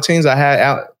half my teams. I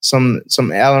had some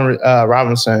Allen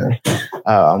Robinson.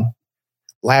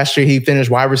 Last year he finished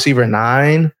wide receiver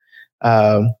 9.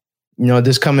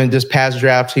 This past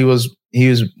draft he was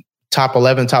top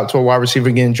 11, top 12 wide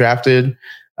receiver getting drafted.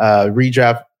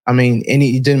 Redraft. I mean,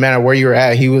 it didn't matter where you were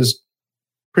at. He was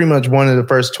pretty much one of the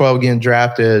first 12 getting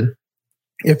drafted.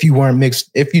 If you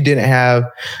didn't have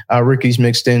rookies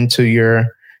mixed into your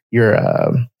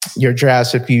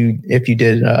drafts, if you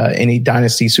did any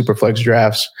dynasty superflex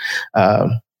drafts,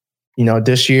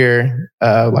 this year,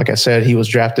 like I said, he was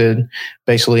drafted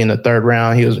basically in the 3rd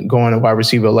round. He was going to wide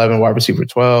receiver 11, wide receiver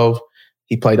 12.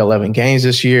 He played 11 games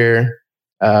this year.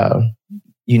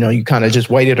 You kind of just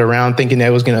waited around thinking that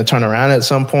it was going to turn around at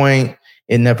some point.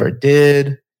 It never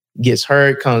did. Gets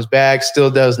hurt, comes back,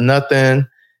 still does nothing.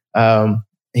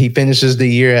 He finishes the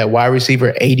year at wide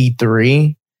receiver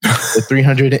 83 with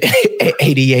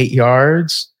 388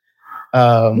 yards.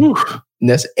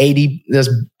 That's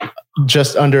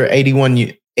just under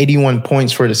 81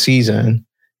 points for the season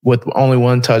with only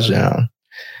 1 touchdown.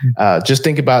 Just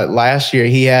think about it. Last year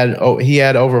he had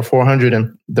over 400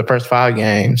 in the first 5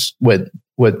 games with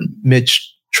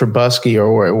Mitch Trubisky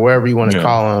or wherever you want to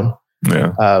call him.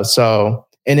 Yeah.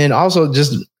 And then also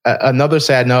just another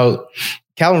sad note,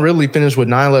 Calvin Ridley finished with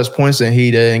 9 less points than he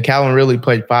did, and Calvin Ridley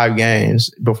played 5 games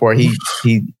before he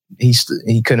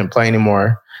couldn't play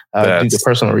anymore due to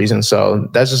personal reasons. So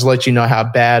that just lets you know how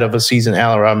bad of a season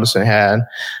Allen Robinson had.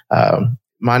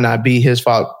 Might not be his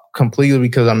fault completely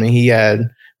because, he had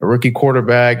a rookie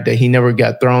quarterback that he never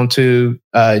got thrown to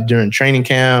during training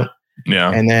camp.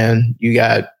 Yeah. And then you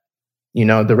got,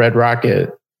 the Red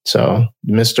Rocket. So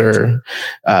Mr.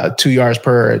 2 yards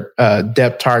per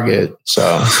depth target.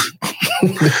 So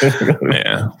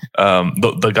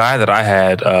the guy that I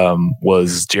had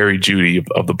was Jerry Jeudy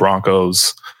of the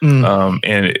Broncos. And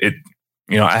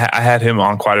I had him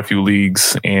on quite a few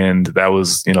leagues, and that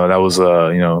was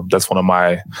that's one of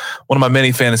my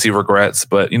many fantasy regrets.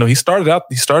 But he started out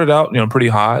pretty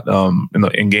hot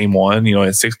in game 1.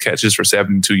 Had 6 catches for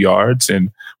 72 yards,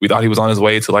 and we thought he was on his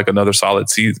way to like another solid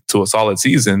season.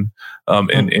 The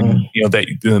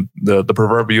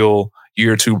proverbial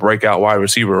year 2 breakout wide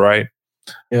receiver, right?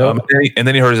 Yep. And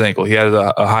then he hurt his ankle. He had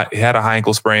a high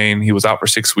ankle sprain. He was out for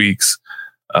 6 weeks.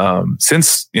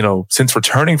 Since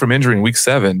returning from injury in week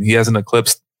 7, he hasn't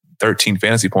eclipsed 13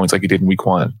 fantasy points like he did in week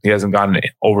 1. He hasn't gotten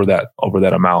over that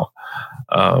amount.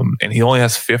 And he only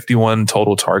has 51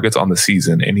 total targets on the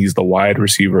season, and he's the wide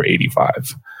receiver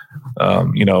 85.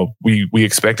 You know, we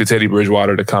expected Teddy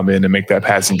Bridgewater to come in and make that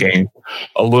passing game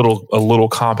a little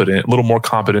more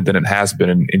competent than it has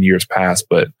been in years past,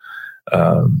 but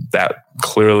that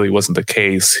clearly wasn't the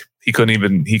case. He couldn't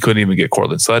even get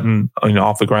Cortland Sutton,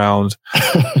 off the ground.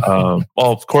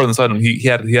 Cortland Sutton, he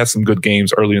had some good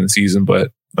games early in the season,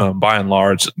 but by and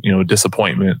large,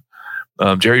 disappointment.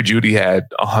 Jerry Jeudy had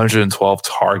 112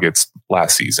 targets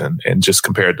last season, and just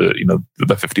compared to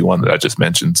the 51 that I just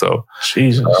mentioned. So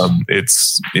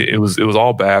Jesus, it was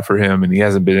all bad for him, and he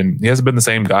hasn't been the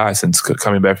same guy since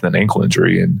coming back from that ankle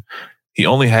injury. And he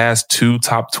only has 2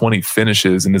 top 20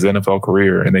 finishes in his NFL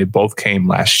career, and they both came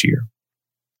last year.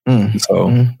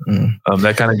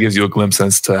 That kind of gives you a glimpse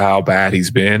as to how bad he's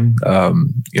been. A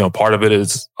lot of it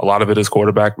is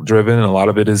quarterback driven, and a lot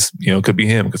of it is, could be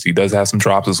him, because he does have some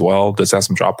drops as well, does have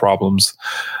some drop problems.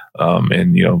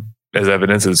 As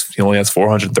evidence is he only has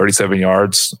 437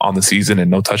 yards on the season and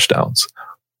no touchdowns.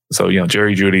 So,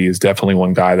 Jerry Jeudy is definitely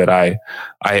one guy that I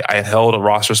held a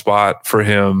roster spot for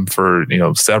him for,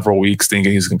 several weeks,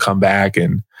 thinking he's going to come back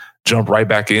and jump right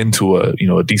back into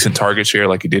a decent target share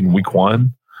like he did in week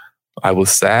 1. I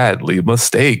was sadly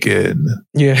mistaken.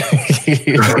 Yeah.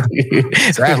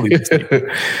 Sadly mistaken.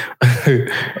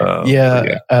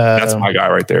 That's my guy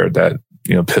right there that,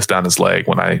 pissed down his leg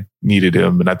when I needed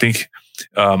him. And I think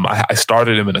I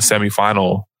started him in a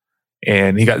semifinal,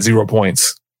 and he got 0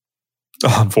 points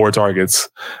on 4 targets,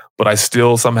 but I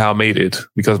still somehow made it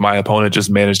because my opponent just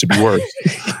managed to be worse.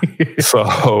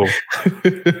 So,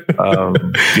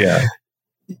 yeah.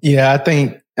 Yeah, I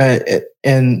think,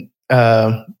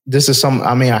 this is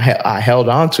I held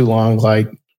on too long. Like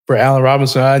for Allen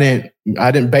Robinson, I didn't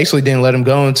let him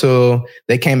go until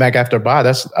they came back after a bye.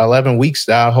 That's 11 weeks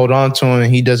that I hold on to him,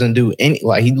 and he doesn't do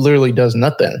he literally does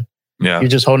nothing. Yeah. You're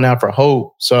just holding out for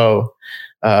hope. So,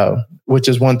 which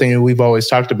is one thing that we've always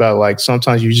talked about. Like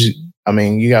sometimes you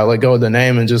gotta let go of the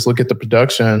name and just look at the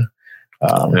production.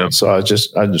 So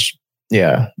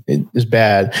it's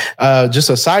bad. Just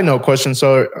a side note question.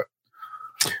 So,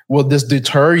 will this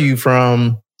deter you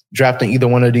from drafting either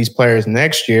one of these players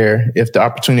next year if the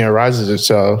opportunity arises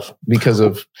itself if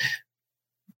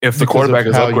the quarterback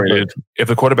is upgraded? If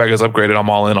the quarterback is upgraded, I'm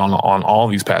all in on all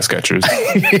these pass catchers.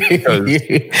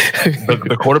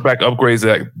 the quarterback upgrades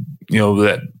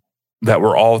that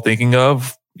we're all thinking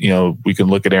of. We can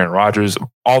look at Aaron Rodgers,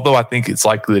 although I think it's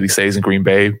likely that he stays in Green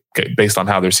Bay based on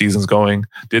how their season's going.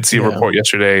 Did see a report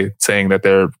yesterday saying that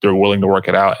they're willing to work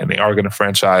it out, and they are going to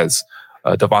franchise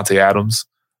Davante Adams.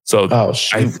 So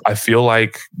I feel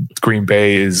like Green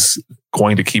Bay is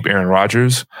going to keep Aaron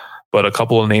Rodgers, but a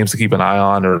couple of names to keep an eye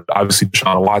on are obviously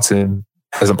Deshaun Watson.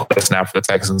 Hasn't played a snap for the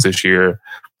Texans this year.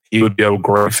 He would be a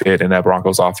great fit in that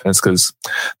Broncos offense, because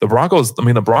the Broncos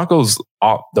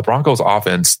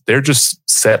offense, they're just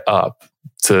set up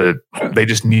they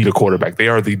just need a quarterback. They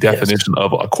are the definition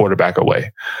of a quarterback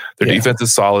away. Their defense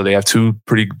is solid. They have 2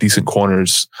 pretty decent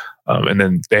corners. And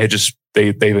then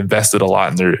they've invested a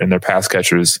lot in their pass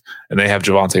catchers, and they have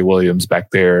Javonte Williams back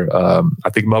there. I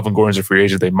think Melvin Gordon's a free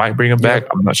agent. They might bring him back.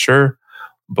 I'm not sure,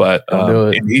 but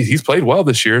he's played well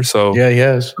this year. So yeah, he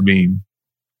has.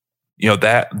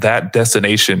 That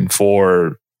destination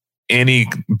for any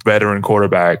veteran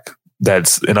quarterback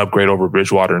that's an upgrade over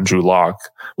Bridgewater and Drew Lock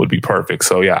would be perfect.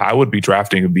 So yeah, I would be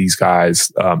drafting these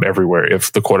guys everywhere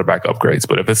if the quarterback upgrades.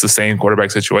 But if it's the same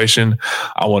quarterback situation,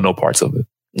 I want no parts of it.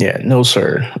 Yeah, no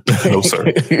sir. No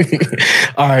sir.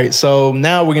 All right, so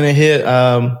now we're gonna hit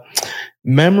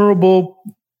memorable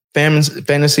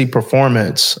fantasy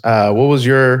performance. What was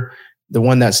the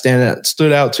one that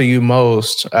stood out to you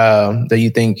most that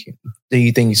you think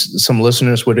some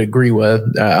listeners would agree with?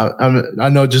 I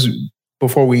know just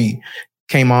before we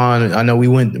came on, I know we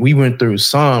went through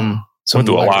some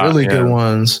really good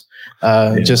ones.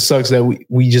 It just sucks that we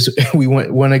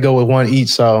want to go with one each.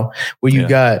 So what you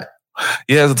got?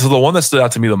 Yeah, so the one that stood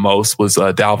out to me the most was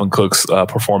Dalvin Cook's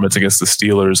performance against the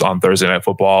Steelers on Thursday Night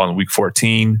Football in Week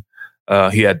 14.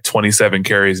 He had 27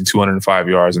 carries and 205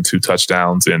 yards and 2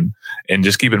 touchdowns. And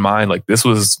just keep in mind, like this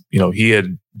was, he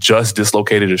had just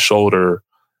dislocated his shoulder,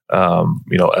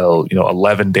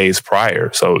 11 days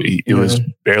prior. So it was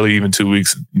barely even 2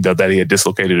 weeks that he had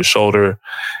dislocated his shoulder.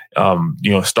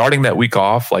 Starting that week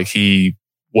off, like he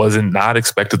wasn't not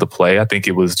expected to play. I think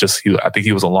it was I think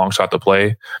he was a long shot to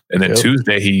play. And then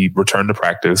Tuesday he returned to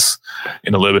practice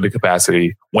in a limited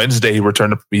capacity. Wednesday he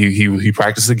returned to he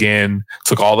practiced again,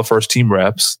 took all the first team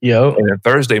reps. And then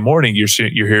Thursday morning you're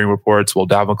hearing reports, well,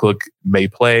 Dalvin Cook may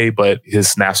play, but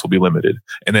his snaps will be limited.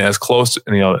 And then as close,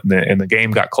 and the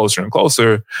game got closer and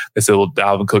closer, they said, well,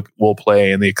 Dalvin Cook will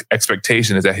play, and the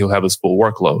expectation is that he'll have his full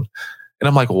workload. And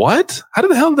I'm like, what? How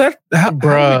did the hell that?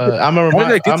 Bruh, I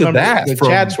remember the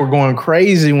chats were going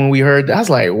crazy when we heard that. I was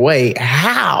like, wait,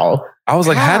 how? I was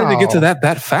like, how did it get to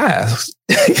that fast?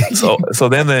 so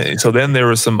then there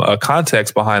was some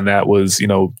context behind that. Was, you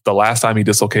know, the last time he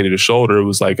dislocated his shoulder, it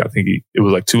was like, I think it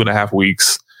was like 2.5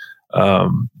 weeks. I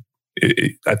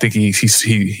think he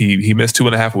missed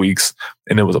 2.5 weeks,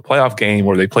 and it was a playoff game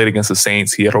where they played against the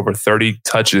Saints. He had over 30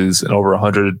 touches and over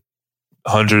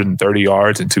 130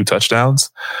 yards and 2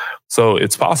 touchdowns. So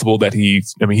it's possible that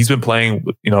he's been playing,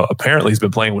 you know, apparently he's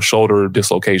been playing with shoulder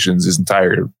dislocations his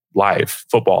entire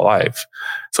football life.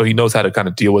 So he knows how to kind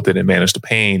of deal with it and manage the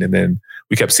pain. And then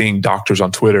we kept seeing doctors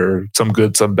on Twitter, some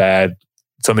good, some bad,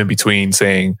 some in between,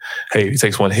 saying, hey, if he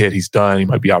takes one hit, he's done. He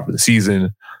might be out for the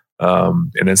season.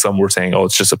 And then some were saying, oh,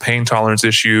 it's just a pain tolerance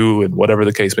issue and whatever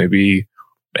the case may be.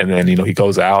 And then, you know, he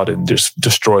goes out and just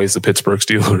destroys the Pittsburgh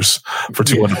Steelers for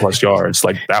 200 plus yards.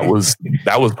 Like that was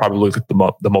probably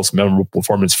the most memorable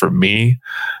performance for me.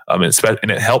 And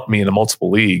it helped me in the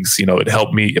multiple leagues. You know,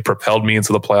 it propelled me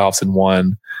into the playoffs in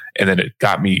one, and then it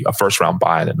got me a first round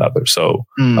bye in another. So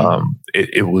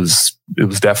it was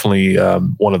definitely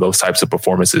one of those types of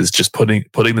performances, just putting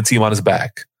the team on his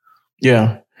back.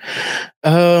 Yeah.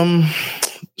 I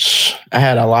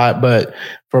had a lot, but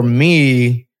for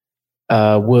me,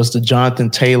 was the Jonathan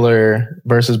Taylor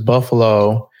versus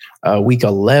Buffalo week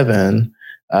 11,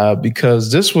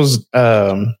 because this was,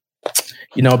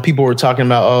 you know, people were talking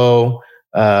about,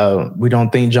 we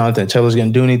don't think Jonathan Taylor's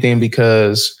going to do anything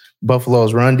because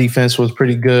Buffalo's run defense was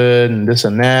pretty good and this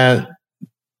and that.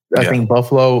 I think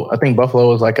Buffalo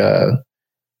was like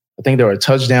I think they were a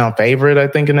touchdown favorite, I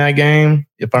think, in that game,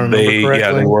 if I remember correctly.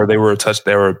 Yeah, they were. They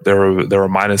were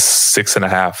minus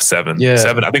 6.5, 7. Yeah.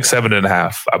 7, I think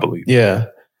 7.5, I believe. Yeah.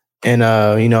 And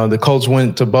you know, the Colts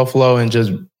went to Buffalo and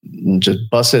just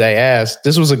busted their ass.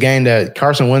 This was a game that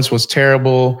Carson Wentz was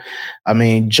terrible. I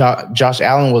mean, Josh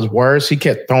Allen was worse. He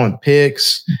kept throwing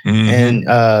picks. Mm-hmm.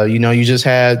 And you know,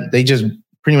 they just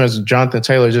pretty much Jonathan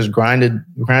Taylor just grinded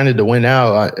to win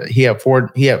out. He had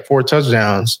four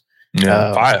touchdowns.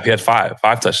 Yeah, 5. He had 5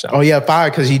 touchdowns. Oh yeah,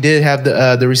 5, because he did have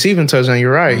the receiving touchdown.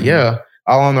 You're right. Mm-hmm. Yeah,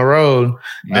 all on the road.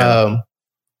 Yeah.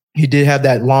 He did have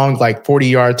that long, like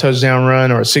 40-yard touchdown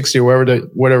run or 60 or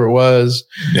whatever it was.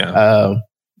 Yeah.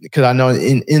 Because I know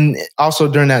in also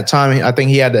during that time, I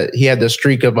think he had the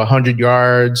streak of 100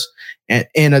 yards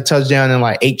and a touchdown in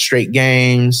like 8 straight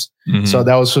games. Mm-hmm. So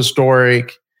that was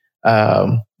historic.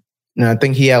 And I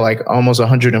think he had like almost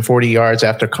 140 yards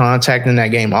after contact in that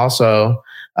game also.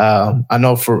 I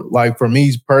know for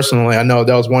me personally, I know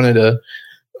that was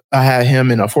I had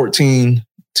him in a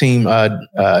 14-team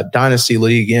dynasty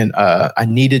league, and I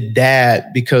needed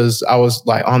that because I was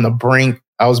like on the brink.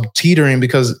 I was teetering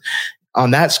because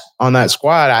on that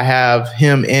squad, I have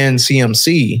him and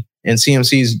CMC, and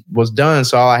CMC was done.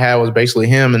 So all I had was basically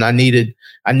him, and I needed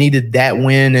that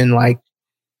win in like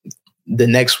the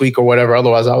next week or whatever.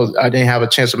 Otherwise, I didn't have a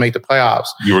chance to make the playoffs.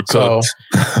 You were cooked.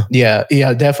 So, yeah,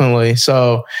 definitely.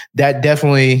 So that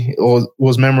definitely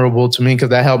was memorable to me because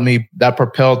that helped me. That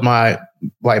propelled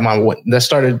that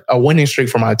started a winning streak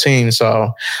for my team.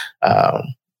 So that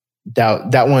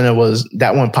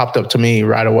one popped up to me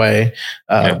right away.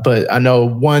 But I know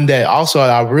one that also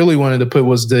I really wanted to put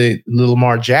was the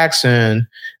Lamar Jackson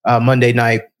Monday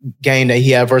night game that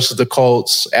he had versus the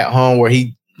Colts at home, where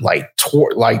he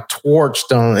torched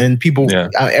them, and people,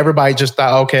 everybody just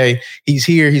thought, okay, he's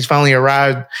here. He's finally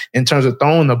arrived in terms of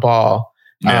throwing the ball.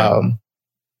 Yeah.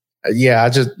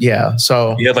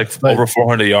 So he had over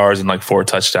 400 yards and like 4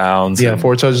 touchdowns. Yeah,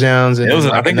 4 touchdowns. And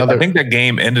I think that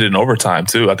game ended in overtime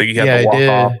too. I think he had the walk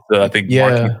off. I think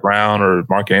Marquise Brown or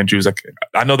Mark Andrews.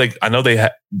 I know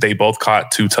they both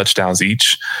caught 2 touchdowns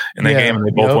each in that game, and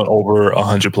they both went over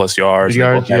 100 plus yards. They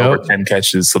both had over 10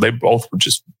 catches. So they both were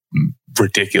just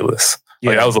ridiculous.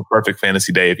 Like that was a perfect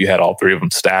fantasy day if you had all 3 of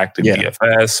them stacked in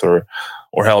DFS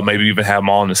or hell, maybe even have them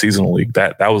all in the seasonal league.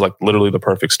 That was like literally the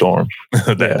perfect storm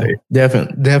that day.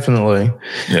 Definitely.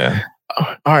 Yeah.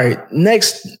 All right.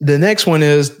 The next one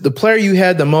is the player you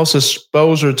had the most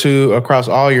exposure to across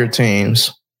all your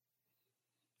teams.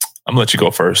 I'm gonna let you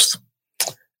go first.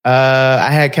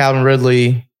 I had Calvin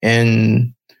Ridley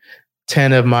in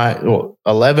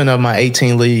 11 of my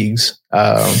 18 leagues.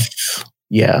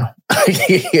 Yeah.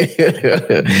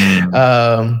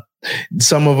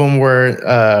 Some of them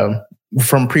were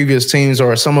from previous teams,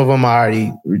 or some of them I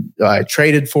already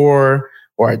traded for,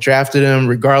 or I drafted him.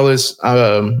 Regardless,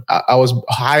 I was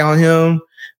high on him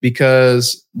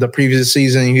because the previous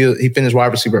season he finished wide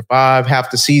receiver 5.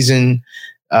 Half the season,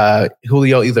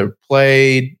 Julio either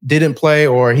didn't play,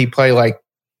 or he played like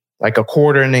a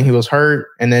quarter and then he was hurt,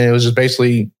 and then it was just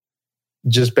basically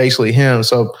just basically him.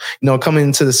 So, coming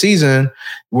into the season,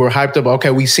 we're hyped up.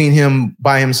 Okay, we've seen him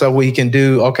by himself, what he can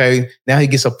do. Okay, now he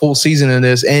gets a full season of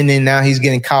this. And then now he's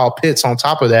getting Kyle Pitts on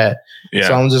top of that. Yeah.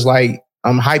 So I'm just like,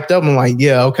 I'm hyped up. I'm like,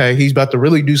 yeah, okay, he's about to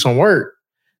really do some work.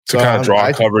 To kind of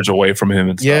draw coverage away from him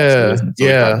and stuff.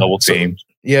 Yeah. Double team.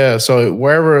 So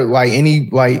wherever, like any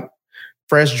like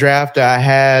fresh draft that I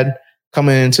had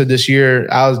coming into this year,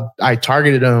 I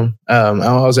targeted him. I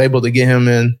was able to get him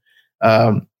in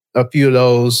a few of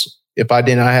those. If I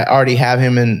didn't, I already have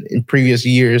him in previous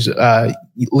years,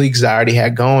 leagues that I already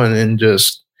had going, and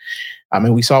just, I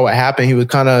mean, we saw what happened. He was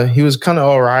kind of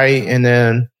all right, and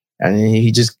then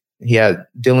he had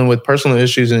dealing with personal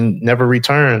issues and never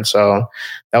returned. So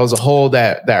that was a hole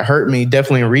that hurt me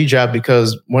definitely in redraft,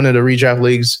 because one of the redraft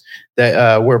leagues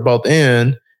that we're both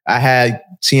in, I had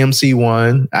CMC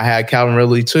 1, I had Calvin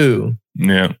Ridley 2.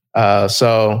 Yeah.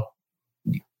 So,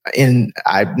 and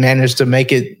I managed to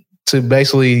make it to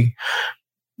basically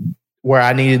where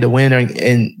I needed to win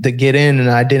and to get in, and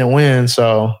I didn't win.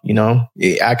 So,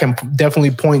 I can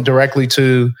definitely point directly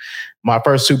to my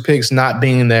first 2 picks not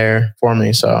being there for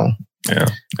me. So, yeah.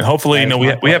 And hopefully,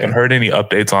 we haven't heard any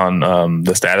updates on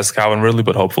the status of Calvin Ridley,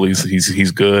 but hopefully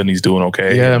he's good and he's doing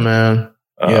okay. Yeah, man.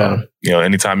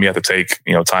 Anytime you have to take,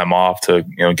 time off to,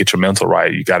 get your mental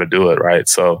right, you got to do it. Right.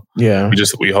 So yeah,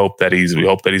 we hope that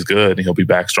he's good and he'll be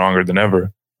back stronger than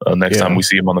ever next time we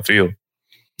see him on the field.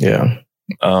 Yeah.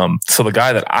 So the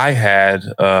guy that I had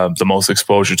the most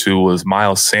exposure to was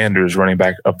Miles Sanders, running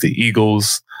back of the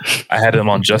Eagles. I had him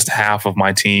on just half of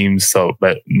my teams. So,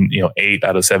 but 8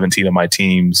 out of 17 of my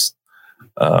teams.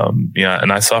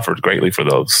 And I suffered greatly for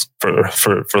those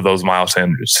Miles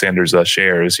Sanders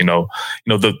shares.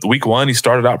 The week 1 he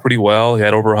started out pretty well. He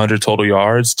had over 100 total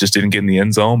yards, just didn't get in the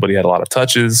end zone, but he had a lot of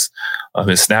touches.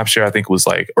 His snap share, I think, was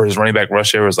his running back rush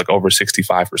share was over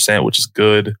 65%, which is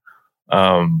good.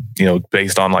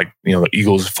 Based on the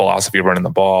Eagles' philosophy of running the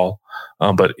ball.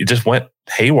 But it just went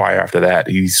haywire after that.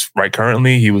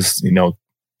 Currently he's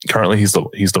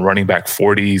the running back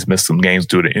 40. He's missed some games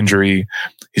due to injury.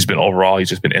 He's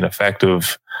just been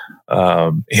ineffective.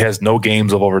 He has no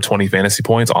games of over 20 fantasy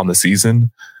points on the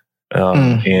season.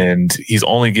 And he's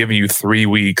only given you 3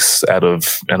 weeks out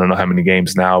of, I don't know how many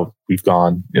games now we've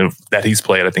gone, that he's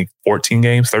played, I think 13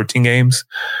 games, 3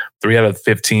 out of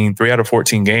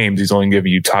 14 games. He's only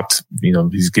giving you top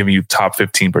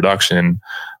 15 production.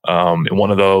 And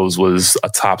one of those was a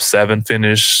top 7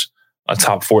 finish, a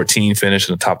top 14 finish,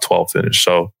 and a top 12 finish.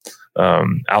 So,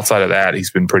 outside of that,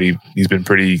 he's been pretty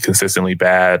consistently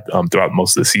bad, throughout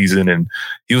most of the season. And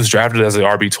he was drafted as an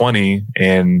RB20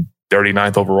 and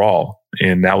 39th overall.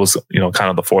 And that was, kind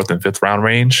of the 4th and 5th round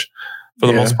range for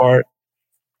the most part.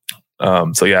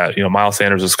 Miles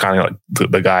Sanders is kind of like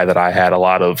the guy that I had a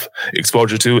lot of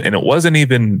exposure to. And it wasn't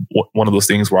even one of those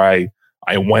things where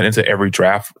I went into every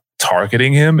draft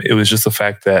targeting him. It was just the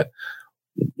fact that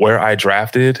where I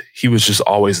drafted, he was just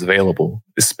always available,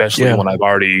 especially when I've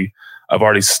already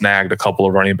snagged a couple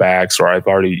of running backs, or I've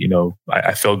already,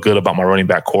 I feel good about my running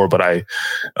back core, but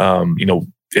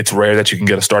it's rare that you can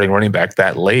get a starting running back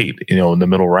that late, in the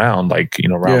middle round,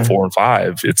 round 4 and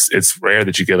 5. It's rare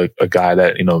that you get a guy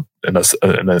that, in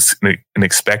an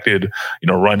expected,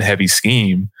 run heavy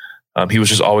scheme. He was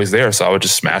just always there. So I would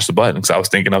just smash the button because I was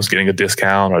thinking I was getting a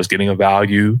discount, or I was getting a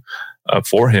value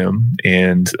for him.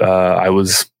 And I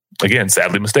was, again,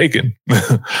 sadly mistaken,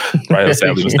 right? I was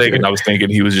sadly mistaken. I was thinking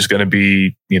he was just going to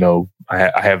be,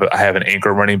 I have an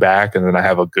anchor running back, and then I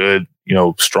have a good,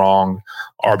 strong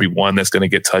RB1 that's going to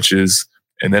get touches.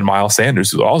 And then Miles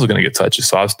Sanders is also going to get touches.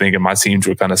 So I was thinking my teams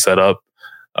were kind of set up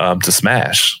to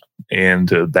smash. And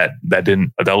that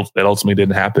ultimately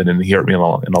didn't happen. And he hurt me in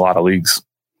a lot of leagues.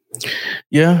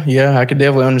 Yeah, I could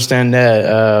definitely understand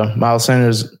that. Miles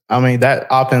Sanders, I mean, that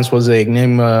offense was an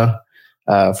enigma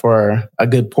for a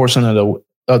good portion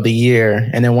of the year,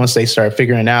 and then once they started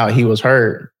figuring out, he was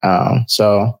hurt. Miles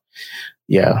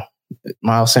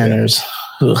Sanders.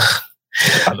 All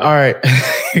right.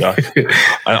 An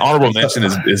honorable mention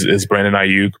is Brandon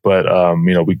Ayuk, but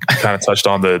we kind of touched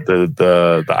on the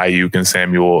Ayuk and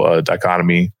Samuel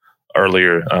dichotomy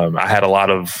earlier. I had a lot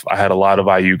of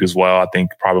Ayuk as well. I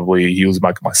think probably he was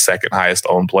my second highest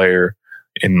owned player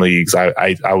in leagues.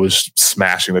 I was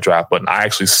smashing the draft button. I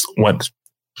actually went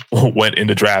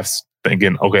into drafts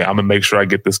thinking, okay, I'm gonna make sure I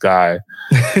get this guy.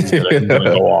 He's gonna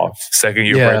go off. Second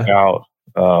year breakout.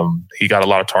 He got a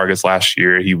lot of targets last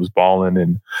year. He was balling,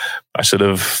 and I should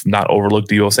have not overlooked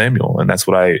Deebo Samuel. And that's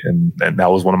what and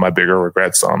that was one of my bigger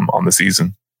regrets on the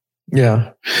season.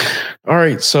 Yeah. All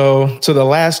right. So the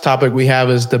last topic we have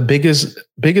is the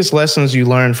biggest lessons you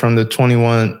learned from the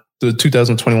the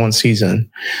 2021 season.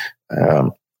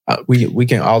 We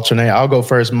can alternate. I'll go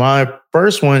first. My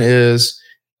first one is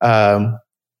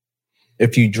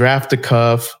if you draft the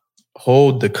cuff,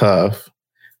 hold the cuff.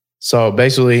 So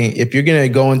basically, if you're going to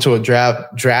go into a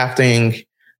drafting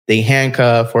the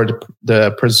handcuff or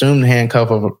the presumed handcuff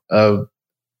of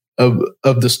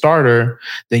the starter,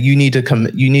 then you need to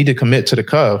commit to the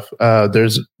cuff.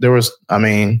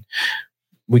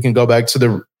 We can go back to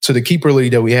the keeper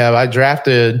league that we have. I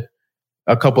drafted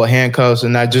a couple of handcuffs,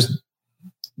 and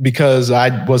because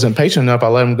I wasn't patient enough, I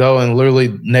let them go, and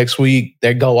literally next week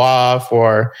they go off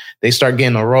or they start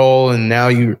getting a roll, and now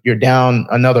you're down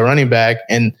another running back.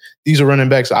 And these are running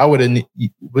backs I would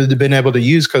have been able to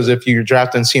use, because if you're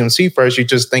drafting CMC first, you're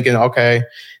just thinking, okay,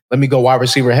 let me go wide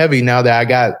receiver heavy now that I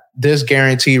got this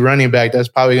guaranteed running back that's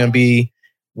probably going to be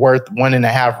worth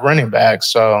 1.5 running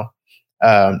backs. So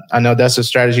I know that's a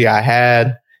strategy I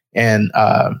had, and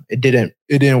it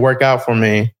didn't work out for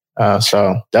me.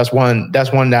 So that's one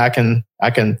that I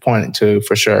can point it to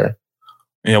for sure.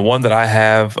 Yeah, one that I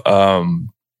have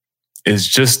is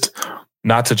just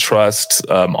not to trust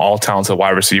all talented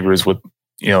wide receivers with,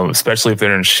 especially if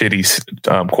they're in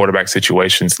shitty quarterback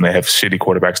situations and they have shitty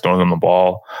quarterbacks throwing them the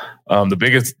ball.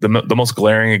 The most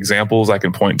glaring examples I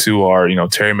can point to are,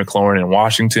 Terry McLaurin in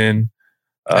Washington.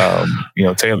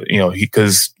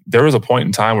 Because there was a point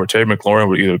in time where Terry McLaurin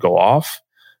would either go off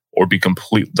or be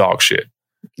complete dog shit.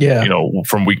 Yeah.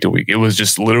 From week to week. It was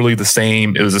just literally the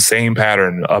same. It was the same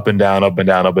pattern, up and down, up and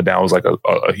down, up and down. It was like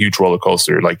a huge roller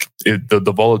coaster. Like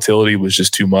the volatility was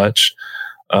just too much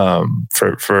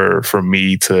for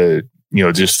me to,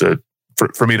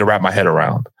 for me to wrap my head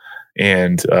around.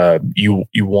 And you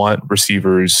want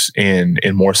receivers in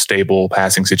more stable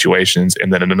passing situations.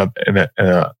 And then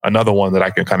another one that I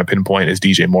can kind of pinpoint is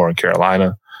DJ Moore in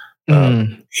Carolina.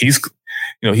 He's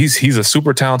a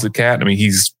super talented cat. I mean,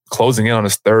 he's closing in on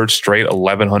his third straight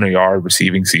 1,100-yard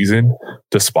receiving season,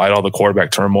 despite all the quarterback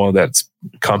turmoil that's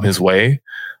come his way.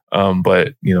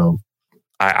 But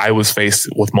I was faced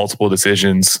with multiple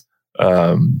decisions.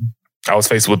 I was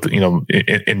faced with,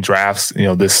 in drafts,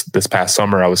 this past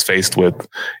summer, I was faced with,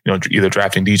 either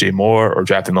drafting DJ Moore or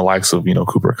drafting the likes of,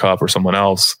 Cooper Kupp or someone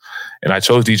else. And I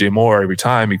chose DJ Moore every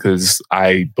time because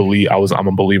I'm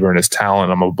a believer in his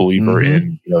talent. I'm a believer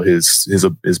in, his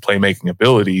playmaking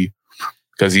ability,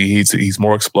 because he's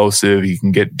more explosive. He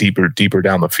can get deeper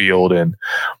down the field, and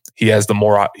he has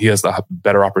the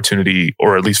better opportunity,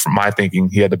 or at least from my thinking,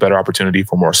 he had the better opportunity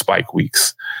for more spike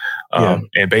weeks. And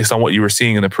based on what you were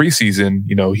seeing in the preseason,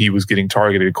 he was getting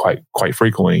targeted quite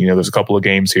frequently. There's a couple of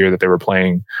games here that they were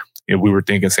playing. We were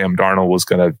thinking Sam Darnold was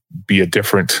going to be a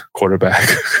different quarterback.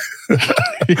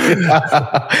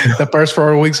 The first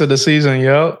 4 weeks of the season,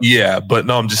 yeah. But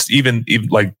no, I'm just even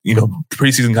like,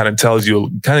 preseason kind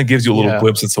of gives you a little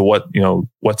glimpse into what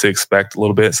to expect a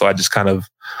little bit. So I just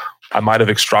I might have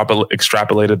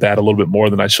extrapolated that a little bit more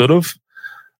than I should have.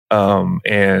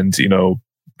 And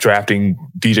drafting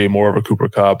DJ Moore over Cooper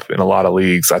Kupp in a lot of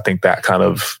leagues, I think that kind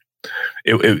of,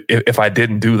 if I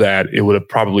didn't do that, it would have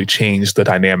probably changed the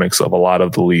dynamics of a lot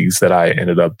of the leagues that I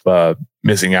ended up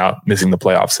missing the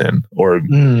playoffs in, or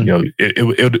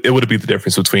it would be the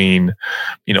difference between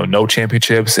no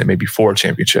championships and maybe 4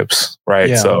 championships, right?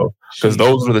 Yeah. So because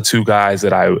those were the two guys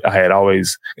that I had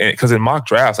always, because in mock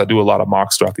drafts I do a lot of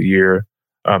mocks throughout the year,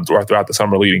 throughout the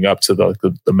summer leading up to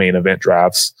the main event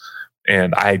drafts.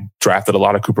 And I drafted a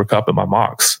lot of Cooper Kupp in my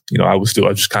mocks. I was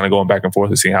just kind of going back and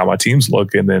forth to see how my teams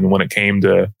look. And then when it came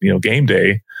to, game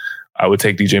day, I would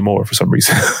take DJ Moore for some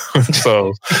reason.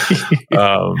 So,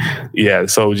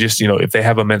 So just, if they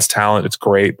have immense talent, it's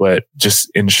great, but just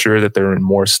ensure that they're in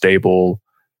more stable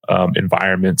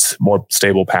environments, more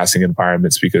stable passing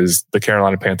environments, because the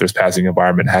Carolina Panthers passing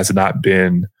environment has not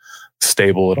been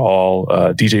stable at all.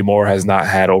 DJ Moore has not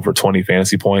had over 20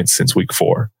 fantasy points since week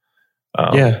 4.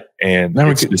 And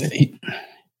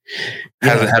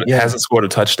hasn't scored a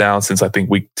touchdown since I think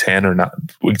week 10 or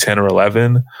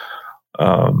 11.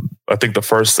 I think the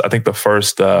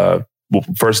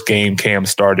first game Cam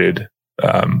started,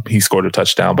 he scored a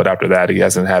touchdown, but after that he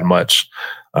hasn't had much.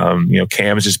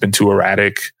 Cam has just been too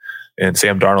erratic, and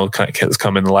Sam Darnold has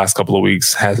come in the last couple of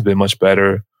weeks, hasn't been much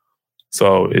better.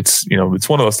 So it's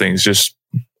one of those things. Just,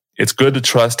 it's good to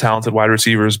trust talented wide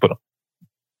receivers, but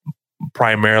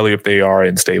primarily if they are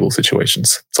in stable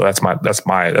situations. So that's one of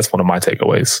my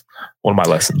takeaways, one of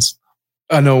my lessons.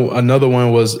 I know another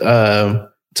one was to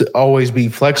always be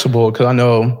flexible, because I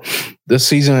know this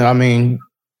season,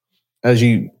 as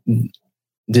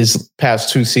this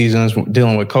past 2 seasons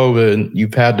dealing with COVID,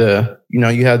 you've had to,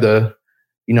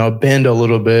 bend a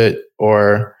little bit,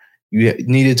 or you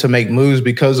needed to make moves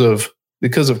because of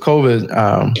because of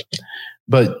COVID.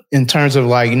 But in terms of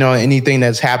like, anything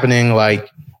that's happening, like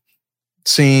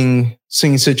seeing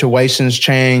situations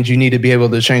change, you need to be able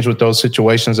to change with those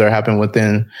situations that are happening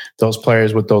within those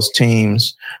players, with those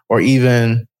teams, or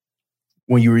even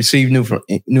when you receive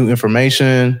new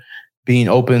information, being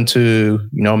open to,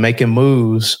 making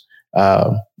moves.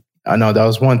 I know that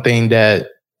was one thing that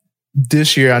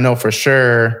this year, I know for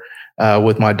sure,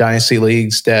 with my dynasty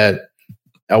leagues, that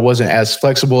I wasn't as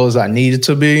flexible as I needed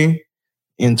to be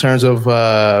in terms of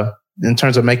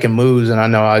making moves. And I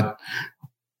know I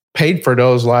paid for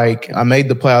those. Like, I made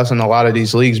the playoffs in a lot of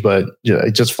these leagues, but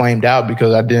it just flamed out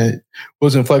because I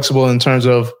wasn't flexible in terms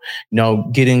of,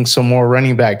 getting some more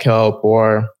running back help,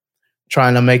 or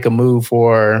trying to make a move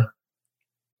to,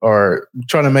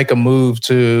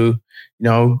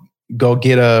 go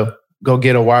get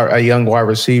a young wide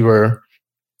receiver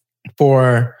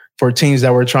for teams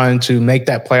that were trying to make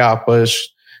that playoff push.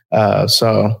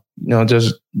 So,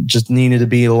 just needed to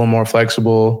be a little more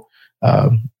flexible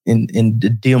in the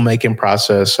deal making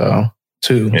process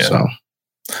too. Yeah. So.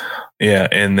 Yeah,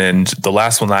 and then the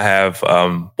last one I have,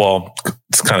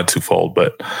 it's kind of twofold,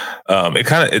 but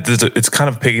it's kind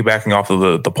of piggybacking off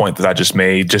of the point that I just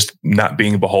made, just not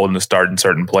being beholden to starting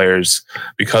certain players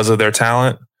because of their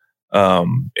talent.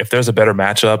 If there's a better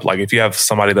matchup, like if you have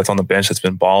somebody that's on the bench that's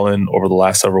been balling over the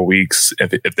last several weeks,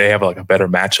 if they have like a better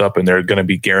matchup and they're going to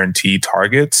be guaranteed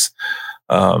targets,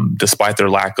 despite their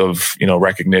lack of,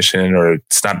 recognition, or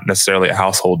it's not necessarily a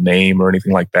household name or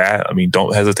anything like that. I mean,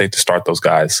 don't hesitate to start those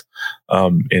guys.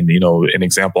 And, an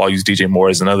example, I'll use DJ Moore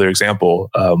as another example.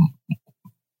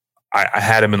 I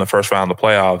had him in the first round of the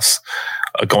playoffs,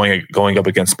 going up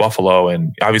against Buffalo,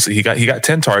 and obviously he got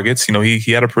 10 targets.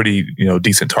 He had a pretty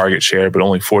decent target share, but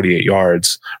only 48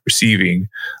 yards receiving.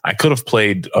 I could have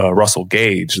played Russell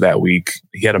Gage that week.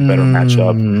 He had a better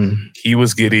matchup. He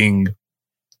was getting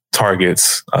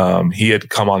targets. He had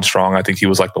come on strong. I think he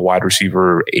was like the wide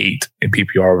receiver 8 in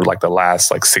PPR over like the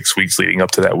last 6 weeks leading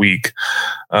up to that week.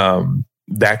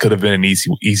 That could have been an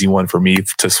easy one for me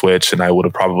to switch, and I would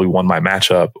have probably won my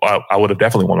matchup. I would have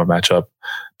definitely won my matchup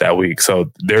that week.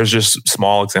 So there's just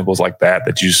small examples like that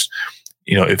you just,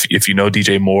 if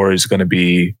DJ Moore is going to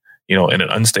be, in an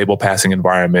unstable passing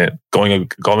environment, going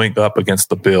up against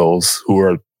the Bills,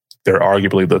 they're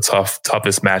arguably the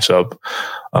toughest matchup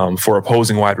for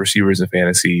opposing wide receivers in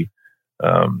fantasy.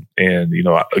 And,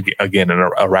 again,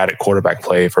 an erratic quarterback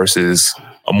play versus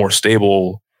a more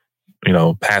stable,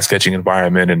 pass catching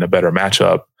environment and a better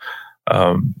matchup.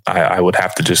 I would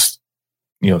have to just,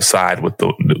 side with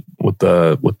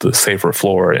the safer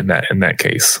floor in that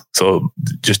case. So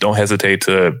just don't hesitate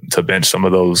to bench some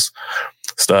of those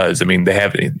studs. I mean, they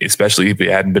have, especially if they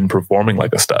hadn't been performing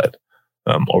like a stud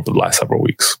over the last several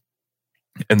weeks.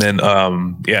 And then,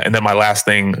 and then my last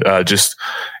thing, just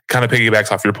kind of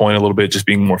piggybacks off your point a little bit, just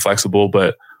being more flexible,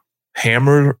 but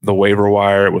hammer the waiver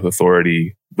wire with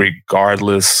authority,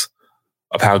 regardless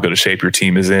of how good a shape your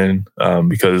team is in.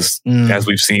 Because as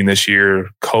we've seen this year,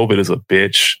 COVID is a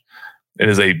bitch. It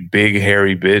is a big,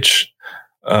 hairy bitch.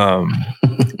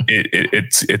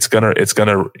 It's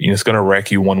gonna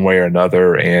wreck you one way or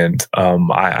another. And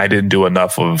I didn't do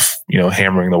enough of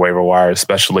hammering the waiver wire,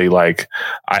 especially like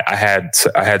I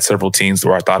had several teams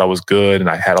where I thought I was good and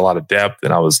I had a lot of depth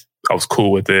and I was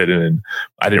cool with it, and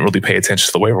I didn't really pay attention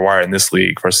to the waiver wire in this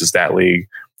league versus that league.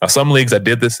 Now, some leagues I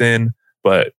did this in,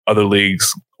 but other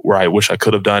leagues where I wish I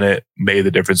could have done it made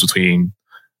the difference between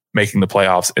making the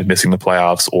playoffs and missing the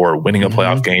playoffs, or winning a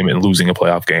playoff game and losing a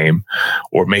playoff game,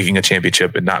 or making a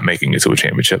championship and not making it to a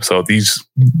championship. So these,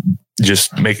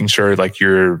 just making sure like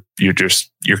you're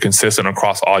consistent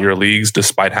across all your leagues,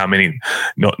 despite how many,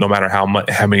 no matter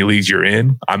how many leagues you're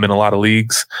in. I'm in a lot of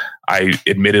leagues. I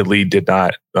admittedly did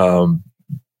not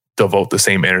devote the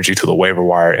same energy to the waiver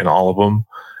wire in all of them,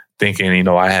 thinking,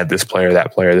 I had this player,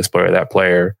 that player, this player, that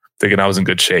player, thinking I was in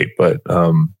good shape. But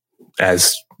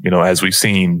as we've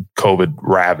seen, COVID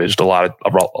ravaged a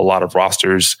lot of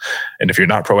rosters, and if you're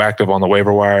not proactive on the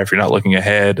waiver wire, if you're not looking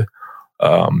ahead,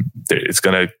 it's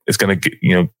gonna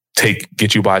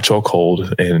get you by a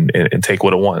chokehold and take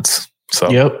what it wants. So,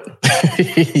 yep,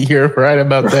 you're right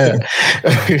about that.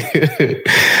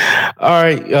 All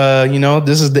right,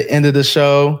 this is the end of the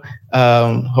show.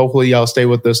 Hopefully, y'all stay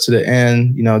with us to the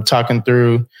end. Talking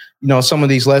through some of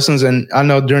these lessons, and I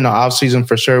know during the off season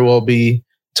for sure we'll be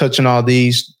touching on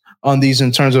these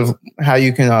in terms of how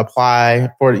you can apply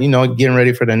for getting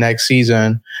ready for the next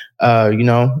season. We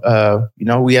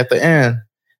at the end.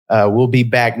 We'll be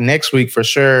back next week for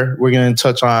sure. We're going to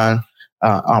touch on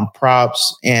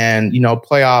props and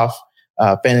playoff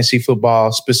fantasy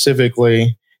football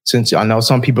specifically, since I know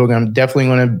some people are definitely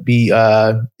going to be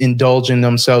indulging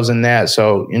themselves in that.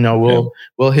 So,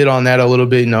 we'll hit on that a little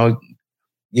bit,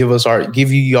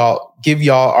 give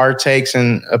y'all our takes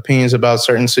and opinions about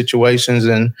certain situations,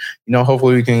 and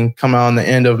hopefully we can come out on the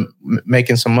end of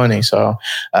making some money. So,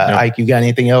 Ike, you got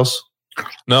anything else?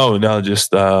 No,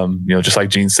 just just like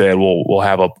Gene said, we'll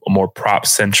have a more prop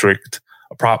centric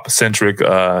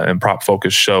and prop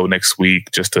focused show next week,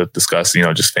 just to discuss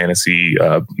just fantasy,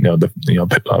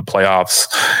 playoffs,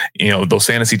 those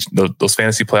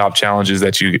fantasy playoff challenges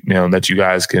that you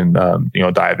guys can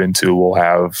dive into. We'll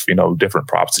have different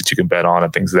props that you can bet on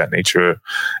and things of that nature,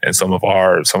 and some of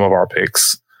our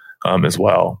picks as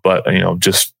well. But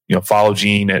just follow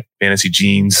Gene at Fantasy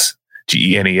Genes,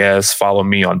 GENES. Follow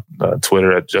me on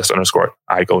Twitter at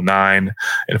 @just_Ike09,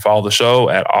 and follow the show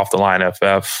at Off the Line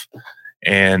FF.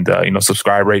 And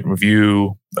subscribe, rate, and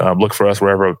review. Look for us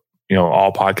wherever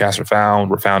all podcasts are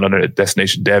found. We're found under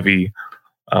Destination Devy.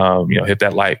 Hit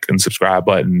that like and subscribe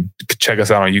button. Check us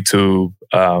out on YouTube.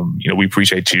 We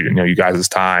appreciate you guys'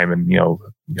 time and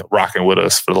rocking with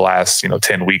us for the last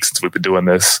 10 weeks since we've been doing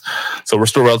this. So we're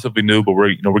still relatively new, but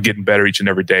we're getting better each and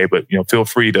every day. But feel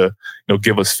free to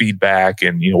give us feedback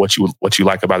and what you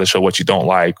like about the show, what you don't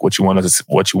like, what you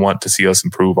want to see us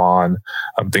improve on,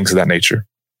 things of that nature.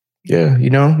 Yeah, I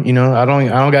don't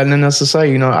got nothing else to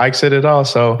say. Ike said it all.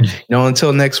 So,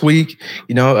 until next week,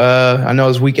 I know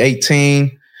it's week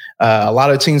 18. A lot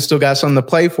of teams still got something to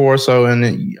play for. So,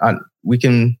 we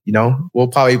can, we'll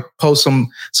probably post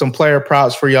some player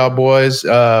props for y'all boys,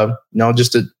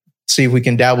 just to see if we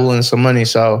can dabble in some money.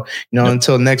 So,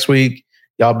 until next week,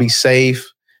 y'all be safe.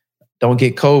 Don't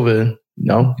get COVID,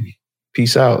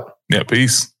 Peace out. Yeah,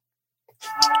 peace.